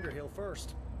talking to Underhill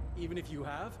first. Even if you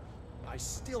have, I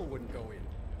still wouldn't go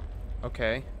in.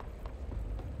 Okay.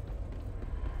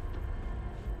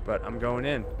 But I'm going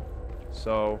in.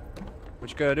 So, what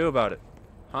you gonna do about it?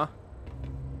 Huh?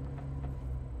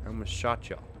 I almost shot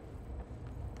y'all.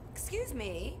 Excuse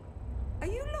me? Are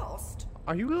you lost?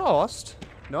 Are you lost?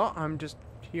 No, I'm just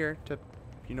here to,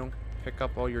 you know, pick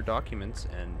up all your documents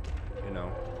and, you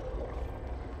know.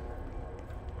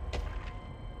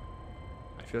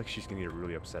 I feel like she's gonna get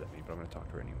really upset at me, but I'm gonna talk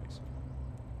to her anyways.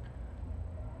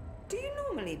 Do you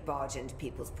normally barge into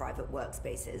people's private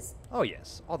workspaces? Oh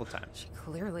yes, all the time. She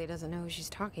clearly doesn't know who she's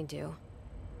talking to.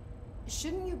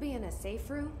 Shouldn't you be in a safe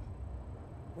room?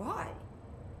 Why?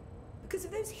 Because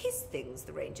of those hiss things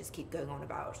the Rangers keep going on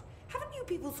about. Haven't you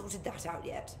people sorted that out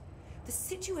yet? The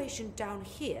situation down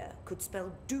here could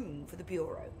spell doom for the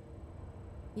Bureau.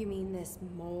 You mean this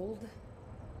mold?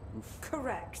 Oof.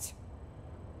 Correct.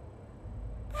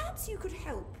 Perhaps you could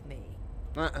help me.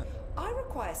 I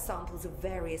require samples of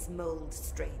various mold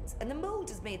strains, and the mold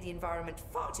has made the environment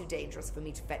far too dangerous for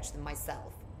me to fetch them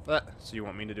myself. So you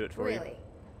want me to do it for you? Really?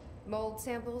 Mold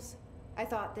samples? I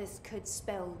thought this could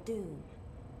spell doom.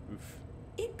 Oof.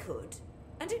 It could,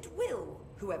 and it will,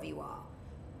 whoever you are.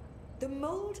 The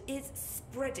mold is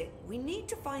spreading. We need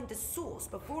to find the source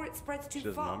before it spreads too She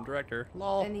doesn't know far. I'm director.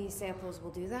 Lol. And these samples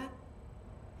will do that?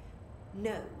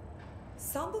 No.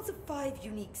 Samples of 5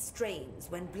 unique strains,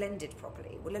 when blended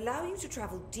properly, will allow you to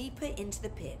travel deeper into the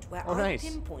pit, where Oh, I've nice.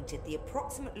 pinpointed the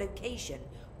approximate location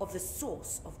of the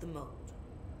source of the mold.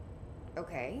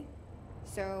 Okay.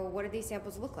 So what do these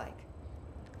samples look like?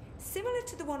 Similar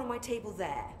to the one on my table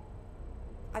there.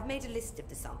 I've made a list of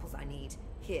the samples I need.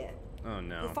 Here. Oh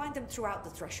no. You'll find them throughout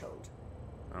the threshold.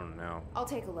 Oh no. I'll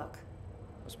take a look.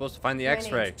 I'm supposed to find the My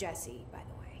X-ray. name's Jessie, by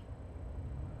the way.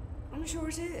 I'm sure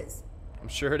it is. I'm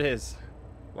sure it is.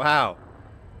 Wow.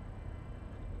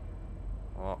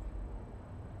 Well.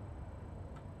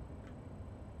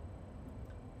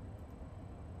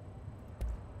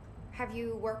 Have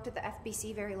you worked at the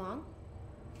FBC very long?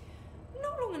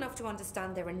 Not long enough to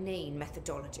understand their inane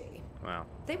methodology. Wow.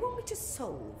 They want me to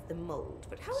solve the mold,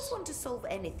 but how is one to solve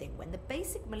anything when the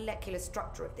basic molecular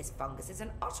structure of this fungus is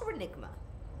an utter enigma?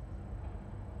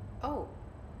 Oh,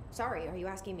 sorry, are you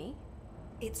asking me?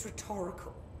 It's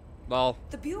rhetorical. Well.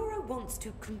 The Bureau wants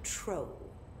to control,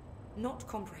 not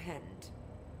comprehend.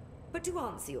 But to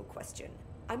answer your question,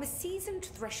 I'm a seasoned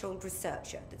threshold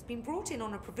researcher that's been brought in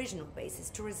on a provisional basis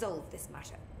to resolve this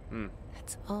matter.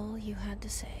 That's all you had to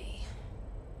say.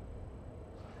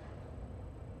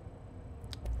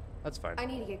 That's fine. I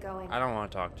need to get going. I don't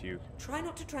want to talk to you. Try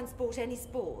not to transport any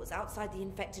spores outside the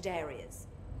infected areas.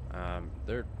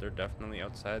 They're definitely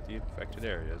outside the infected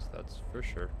areas, that's for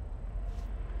sure.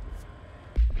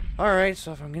 Alright,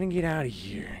 so if I'm gonna get out of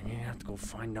here, I'm gonna have to go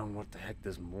find out what the heck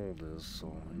this mold is,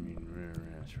 so, I mean,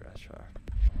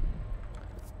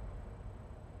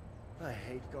 I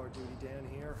hate guard duty down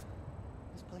here.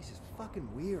 This place is fucking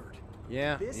weird.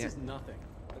 yeah, This yeah. is nothing.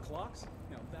 The clocks?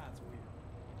 Now that's weird.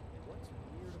 What's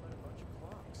weird about a bunch of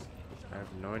clocks? I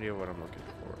have no idea what I'm looking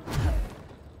for.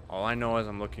 All I know is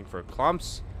I'm looking for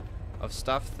clumps of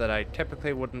stuff that I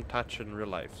typically wouldn't touch in real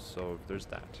life, so there's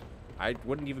that. I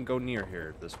wouldn't even go near here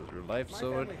if this was real life, My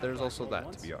so family had there's also black that,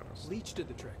 mold to be once. honest. Bleach did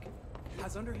the trick.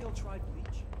 Has Underhill tried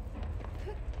bleach?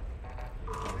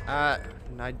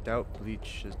 I doubt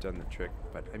bleach has done the trick,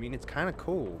 but I mean, it's kind of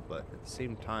cool, but at the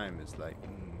same time, it's like,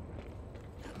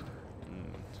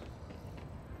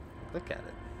 look at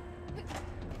it.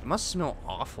 It must smell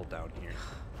awful down here.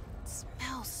 It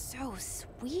smells so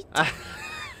sweet.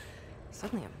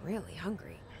 Suddenly I'm really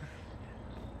hungry.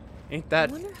 Ain't I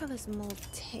that... wonder how this mold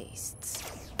tastes.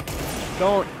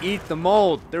 Don't eat the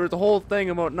mold. There was a whole thing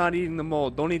about not eating the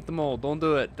mold. Don't eat the mold. Don't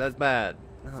do it. That's bad.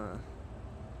 Did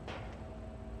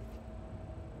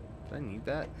I need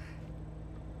that?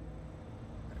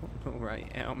 I don't know where I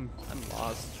am. I'm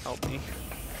lost. Help me.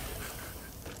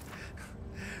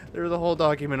 There was a whole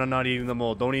document on not eating the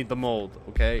mold. Don't eat the mold,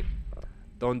 okay?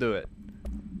 Don't do it.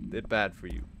 It's bad for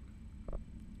you.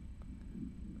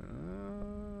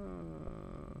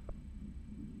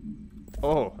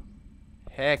 Oh.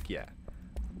 Heck yeah.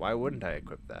 Why wouldn't I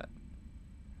equip that?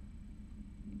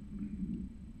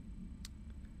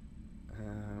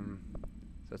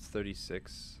 That's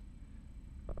 36.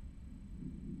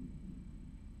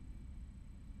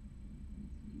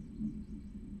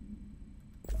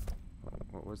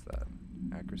 What was that?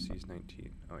 Accuracy is 19.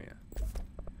 Oh yeah.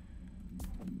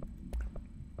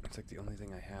 It's like the only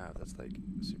thing I have that's like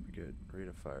super good. Rate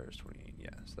of fire is 28. Yeah,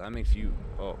 so that makes you...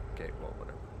 Oh, okay, well,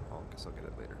 whatever. I guess I'll get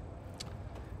it later.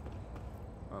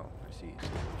 Oh, I see. So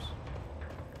there's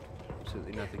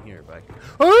absolutely nothing here, but I can...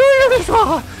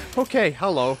 Oh, okay,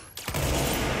 hello.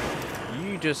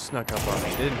 You just snuck up on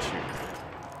me, didn't you?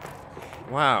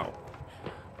 Wow.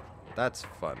 That's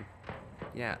fun.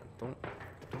 Yeah, don't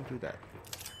do that.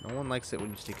 No one likes it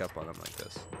when you sneak up on them like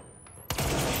this.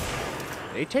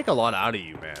 They take a lot out of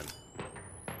you, man.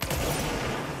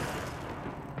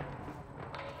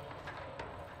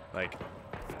 Like,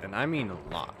 and I mean a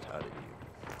lot out of you.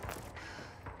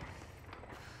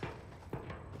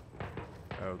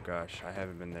 Oh gosh, I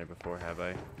haven't been there before, have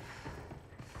I?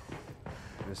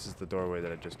 This is the doorway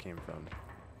that I just came from.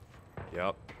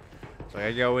 Yup. So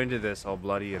I go into this all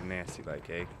bloody and nasty like,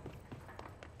 eh?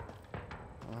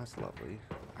 Oh, that's lovely.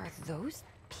 Are those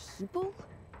people?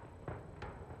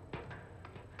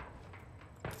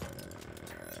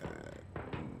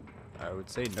 I would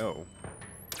say no.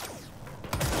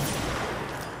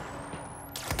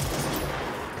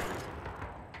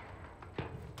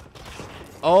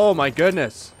 Oh my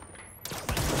goodness!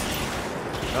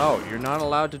 No, you're not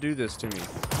allowed to do this to me.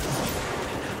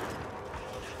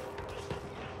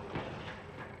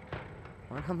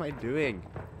 What am I doing?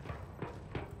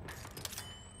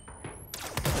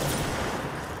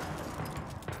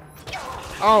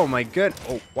 Oh my good.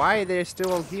 Oh, why are they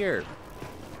still here?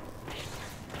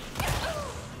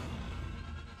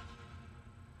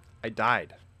 I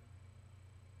died.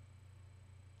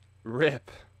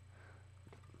 RIP.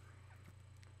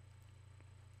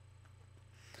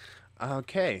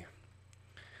 Okay.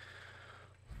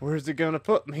 Where's it gonna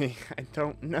put me? I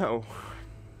don't know.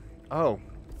 Oh,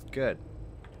 good.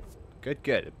 Good,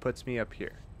 good. It puts me up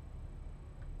here.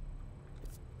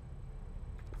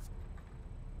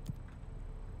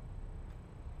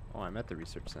 Oh, I'm at the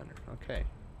research center. Okay.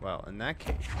 Well, in that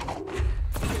case,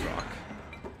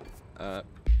 rock.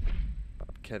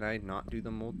 Can I not do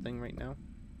the mold thing right now?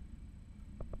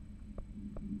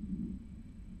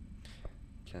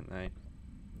 Can I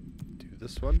do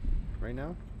this one right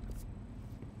now?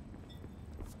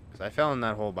 Because I fell in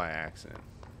that hole by accident.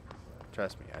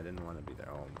 Trust me, I didn't want to be there.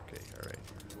 Oh, okay, alright.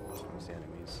 Where's the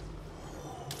enemies?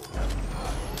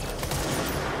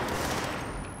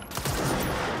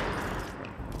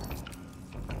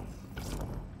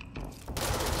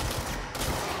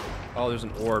 Oh, there's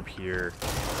an orb here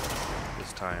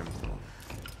this time.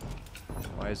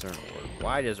 Why is there an orb?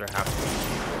 Why does there have to be an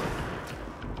orb?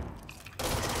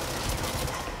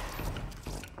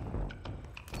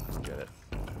 Get it.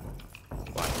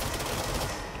 Why?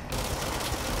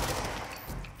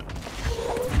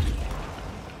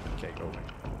 Okay, go away.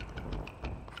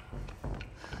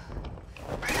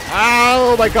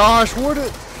 Oh my gosh, what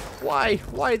is... Why?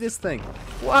 Why this thing?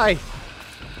 Why?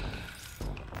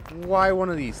 Why one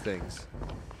of these things?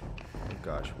 Oh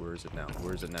gosh, where is it now?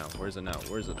 Where is it now? Where is it now?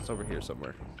 Where is it? It's over here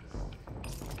somewhere.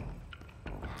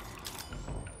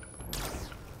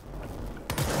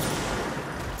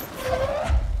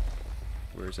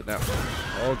 Where is it now?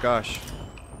 Oh gosh.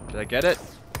 Did I get it?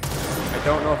 I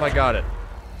don't know if I got it.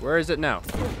 Where is it now?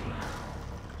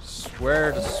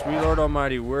 Swear to sweet Lord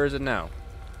Almighty, where is it now?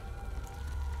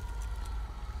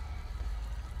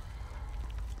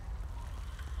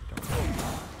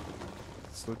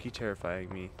 It's low-key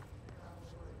terrifying me.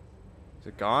 Is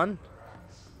it gone?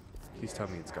 Please tell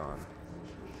me it's gone.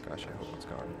 Gosh, I hope it's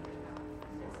gone.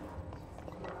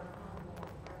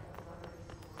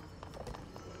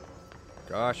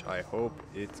 Gosh, I hope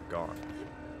it's gone.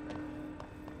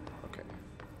 Okay.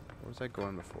 Where was I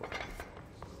going before?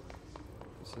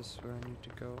 Is this where I need to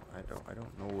go? I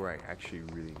don't know where I actually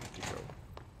really need to go.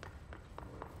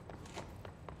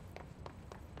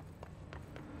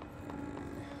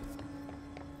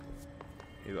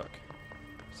 Hey, look.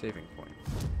 Saving point.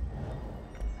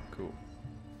 Cool.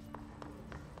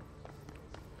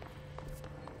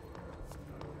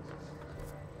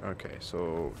 Okay,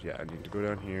 so yeah, I need to go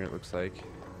down here, it looks like.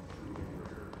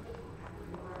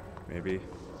 Maybe.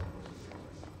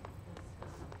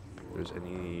 If there's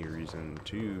any reason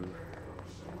to...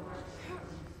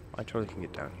 I totally can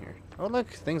get down here. Oh look,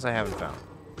 things I haven't found.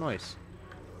 Nice.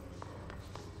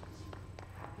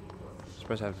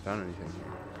 Surprised I haven't found anything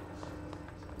here.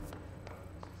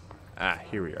 Ah,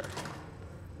 here we are.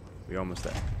 We almost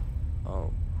there.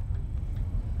 Oh.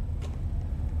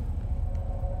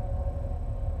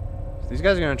 So these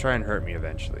guys are gonna try and hurt me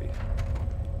eventually.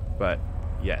 But,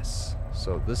 yes.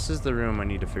 So this is the room I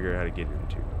need to figure out how to get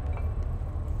into.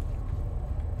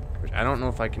 Which I don't know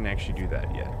if I can actually do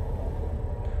that yet.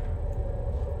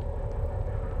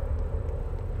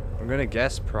 I'm gonna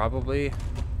guess probably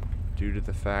due to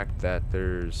the fact that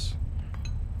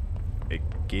it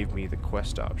gave me the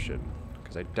quest option.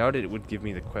 Because I doubt it would give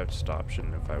me the quest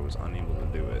option if I was unable to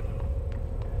do it.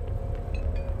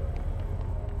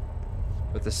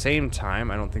 But at the same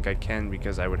time, I don't think I can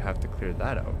because I would have to clear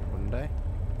that out, wouldn't I?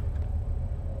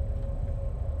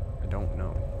 I don't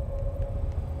know.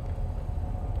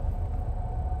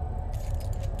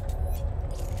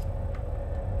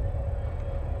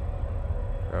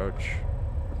 Crouch.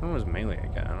 Which one was melee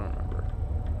again? I don't remember.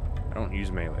 I don't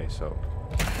use melee, so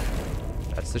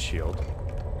that's the shield.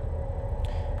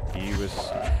 He was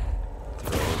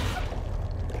thrown.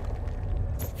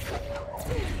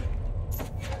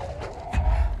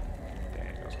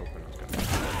 Dang, I was hoping I was gonna.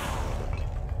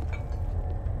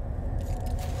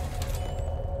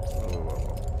 Whoa, whoa,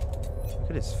 whoa. Look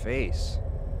at his face.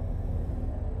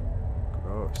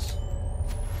 Gross.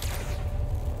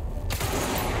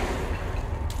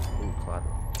 Ooh, clog.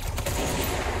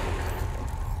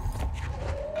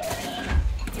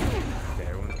 Okay,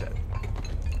 everyone's dead.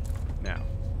 Now.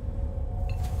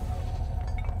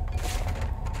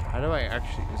 How do I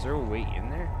actually... Is there a way in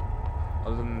there?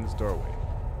 Other than this doorway.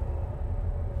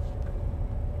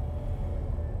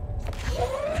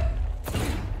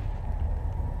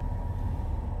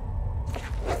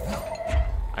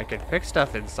 I can pick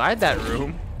stuff inside that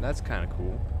room. That's kind of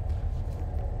cool.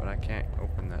 But I can't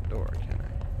open that door, can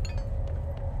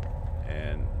I?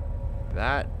 And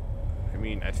that... I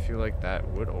mean, I feel like that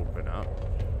would open up.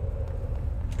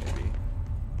 Maybe.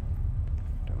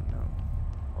 Don't know.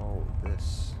 Oh,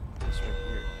 this. This right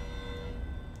here.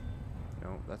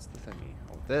 No, that's the thingy.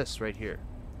 Oh, this right here.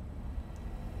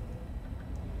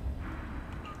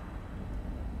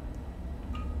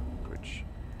 Which...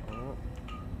 Oh.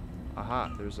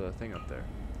 Aha, there's a thing up there.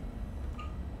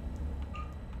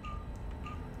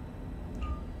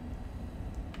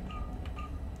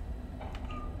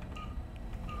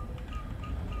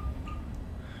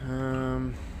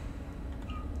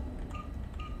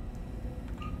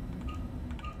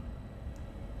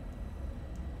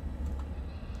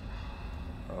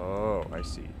 Oh, I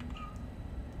see.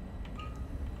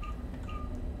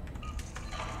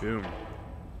 Boom.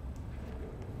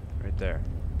 Right there.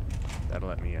 That'll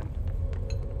let me in.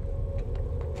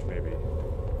 Maybe.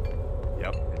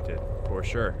 Yep, it did. For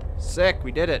sure. Sick,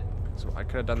 we did it. So I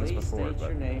could have done this before, but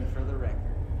your name for the record.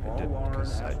 I didn't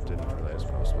because I didn't realize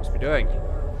what I was supposed to be doing.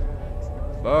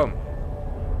 Boom.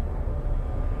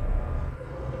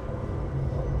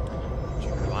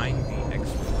 July the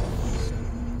Exorcist.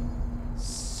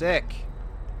 Sick.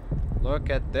 Look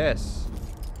at this.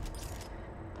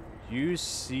 Use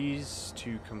C's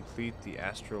to complete the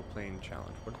astral plane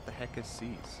challenge. What the heck is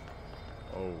C's?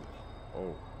 Oh.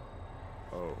 Oh.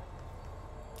 Oh.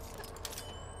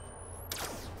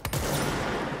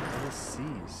 What is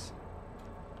C's?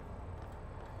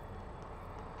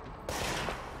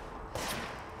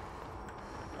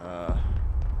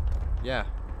 Yeah.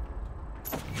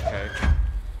 Okay.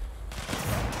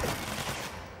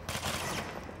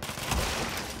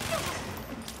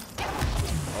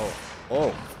 Oh.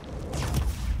 Oh.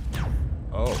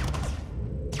 Oh.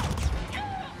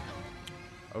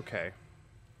 Okay.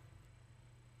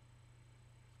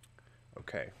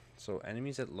 Okay. So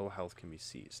enemies at low health can be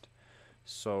seized.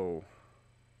 So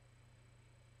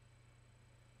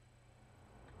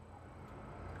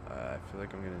I feel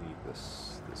like I'm gonna need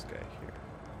this guy here.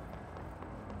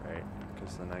 Right?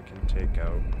 Because then I can take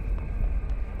out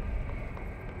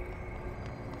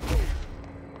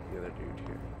the other dude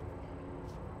here.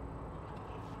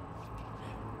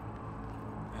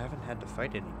 I haven't had to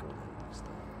fight any golems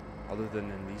though, other than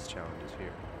in these challenges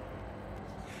here.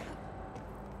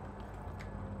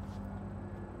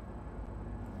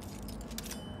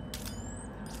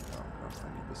 No, I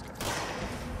need this guy.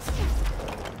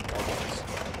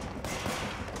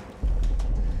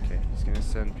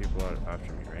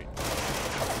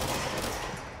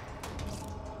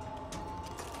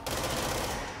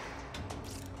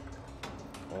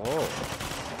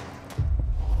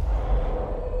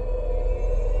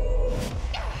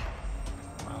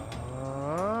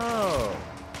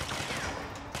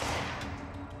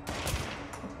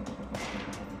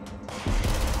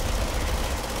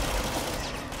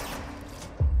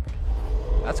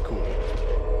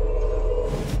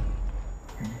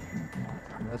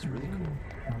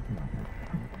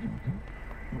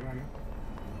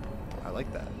 I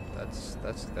like that.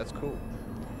 That's cool.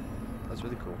 That's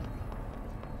really cool.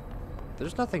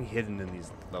 There's nothing hidden in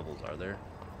these levels, are there?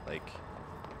 Like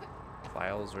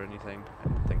files or anything? I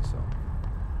don't think so.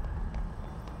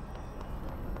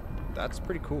 That's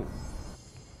pretty cool.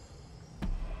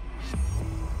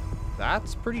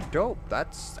 That's pretty dope.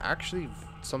 That's actually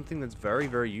something that's very,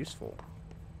 very useful.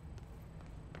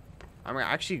 I'm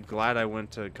actually glad I went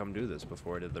to come do this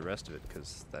before I did the rest of it,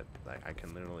 because that I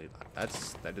can literally, that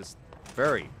is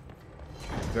very,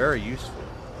 very useful.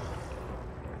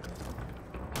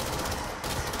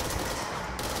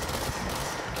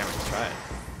 Can't wait to try it.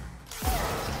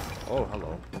 Oh,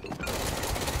 hello.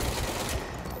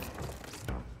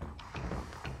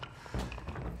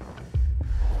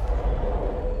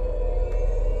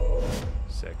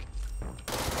 Sick.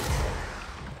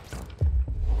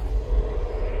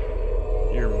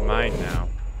 You're mine now.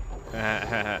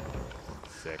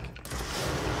 Sick.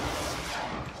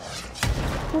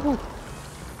 Woohoo.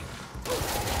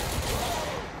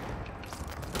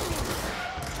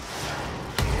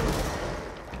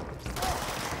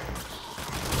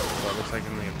 So it looks like I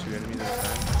only have 2 enemies at a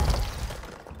time.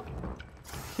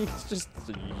 He's just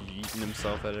yeeting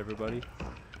himself at everybody.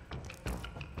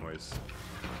 Anyways,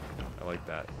 I like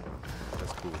that.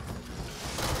 That's cool.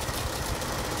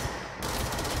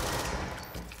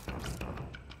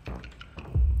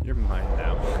 You're mine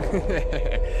now.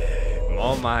 I'm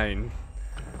all mine.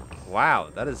 Wow,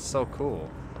 that is so cool.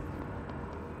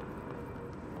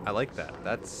 I like that.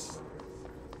 That's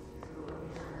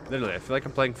literally, I feel like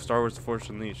I'm playing Star Wars The Force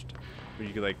Unleashed, where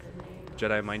you could like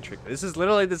Jedi mind trick. This is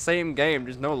literally the same game,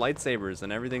 just no lightsabers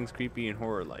and everything's creepy and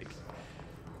horror like.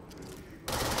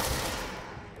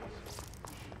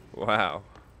 Wow.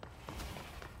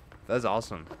 That's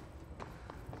awesome.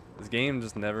 This game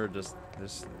just never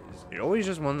it always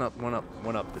just one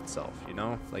up itself, you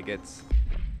know? Like it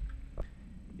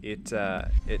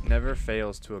never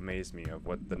fails to amaze me of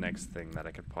what the next thing that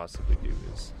I could possibly do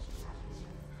is.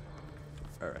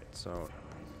 Alright, so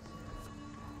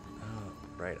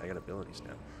right, I got abilities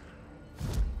now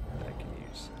that I can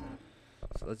use.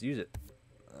 So let's use it.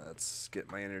 Let's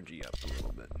get my energy up a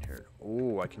little bit here.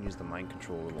 Oh, I can use the mind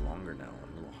control a little longer now,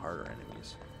 a little harder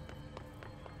enemies.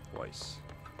 Twice.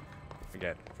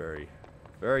 Again, very,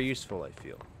 very useful, I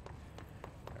feel.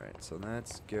 Alright, so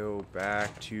let's go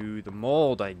back to the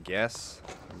mold, I guess.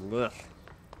 Ugh.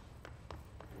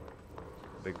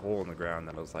 Big hole in the ground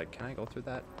that I was like, can I go through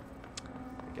that?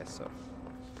 I guess so.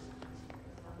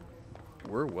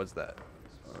 Where was that?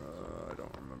 I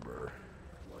don't remember.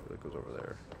 I feel like it was over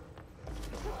there.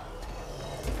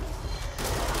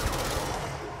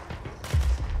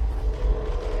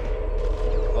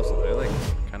 Also, they like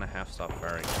kind of half stop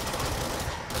firing.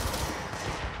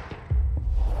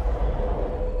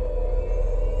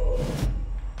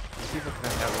 These people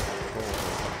can have control of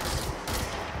those.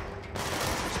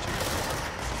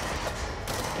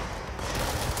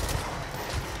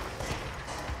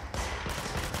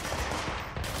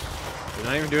 They're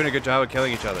not even doing a good job of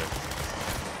killing each other.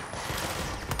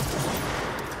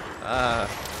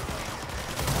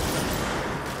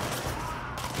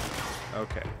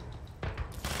 Okay.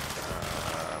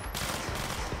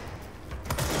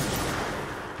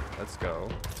 Let's go.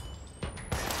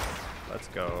 Let's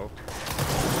go.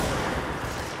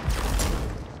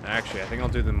 Actually, I think I'll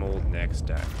do the mold next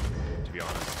time, to be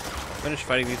honest. I'll finish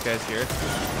fighting these guys here,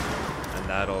 and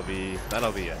that'll be it, I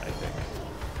think.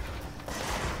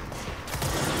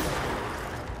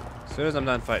 As soon as I'm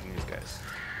done fighting these guys.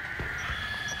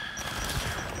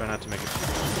 Try not to make it too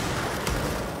long.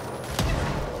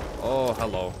 Oh,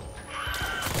 hello.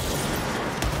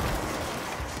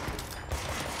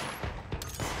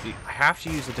 See, I have to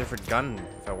use a different gun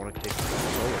if I want to take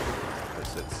control of it,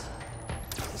 because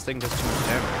this thing does too much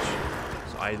damage.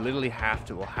 So I literally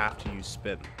will have to use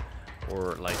spin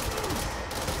or like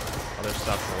other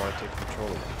stuff if I want to take control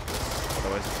of it.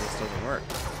 Otherwise, this doesn't work.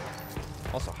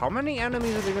 Also, how many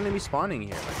enemies are they going to be spawning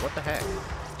here? Like, what the heck?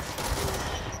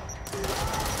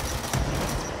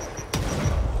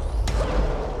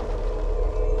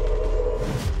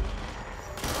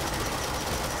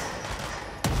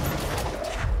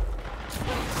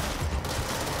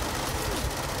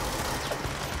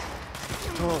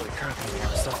 Holy crap, there's a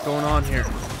lot of stuff going on here.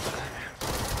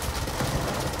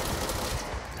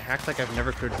 I act like I've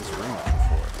never cleared this room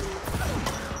before.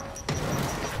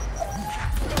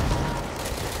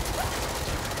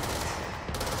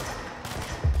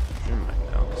 You're mine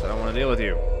now, because I don't want to deal with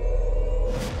you.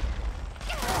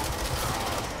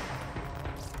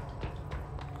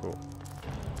 Cool.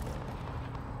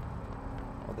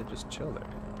 Well, they just chill there.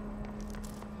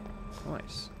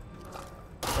 Nice.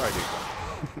 Sorry,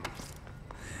 dude.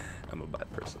 I'm a bad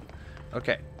person.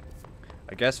 Okay.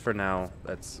 I guess for now,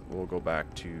 we'll go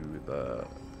back to the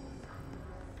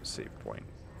save point,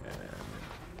 and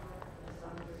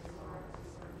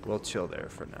we'll chill there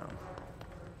for now.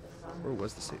 Where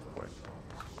was the save point?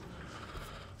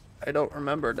 I don't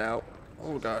remember now.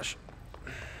 Oh gosh.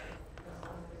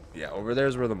 Yeah, over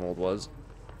there's where the mold was.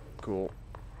 Cool.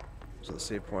 So the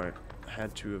save point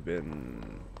had to have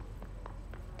been...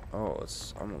 Oh,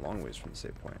 I'm a long ways from the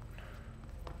save point.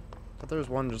 I thought there was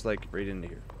one just like right into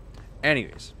here.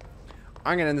 Anyways,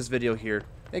 I'm gonna end this video here.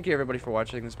 Thank you everybody for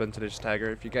watching. This has been Tenacious Tiger.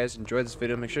 If you guys enjoyed this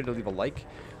video, make sure to leave a like.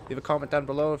 Leave a comment down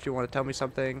below if you want to tell me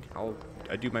something.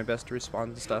 I do my best to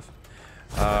respond to stuff.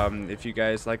 If you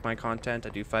guys like my content, I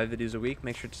do 5 videos a week.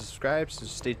 Make sure to subscribe, so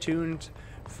stay tuned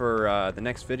for the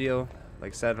next video.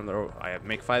 Like I said, I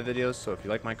make 5 videos, so if you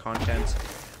like my content,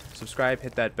 subscribe,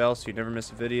 hit that bell so you never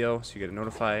miss a video, so you get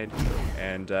notified.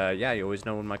 And yeah, you always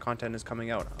know when my content is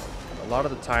coming out. A lot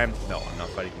of the time, no, I'm not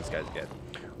fighting these guys again.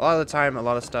 A lot of the time, a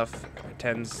lot of stuff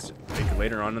tends like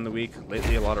later on in the week.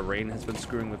 Lately, a lot of rain has been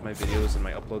screwing with my videos and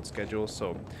my upload schedule,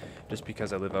 so just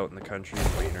because I live out in the country,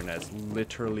 my internet is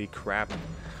literally crap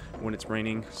when it's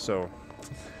raining, so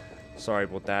sorry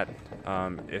about that.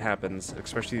 It happens,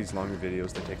 especially these longer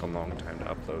videos, they take a long time to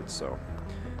upload, so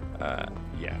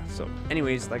yeah. So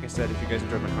anyways, like I said, if you guys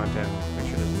enjoyed my content, make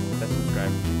sure to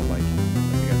subscribe, leave a like.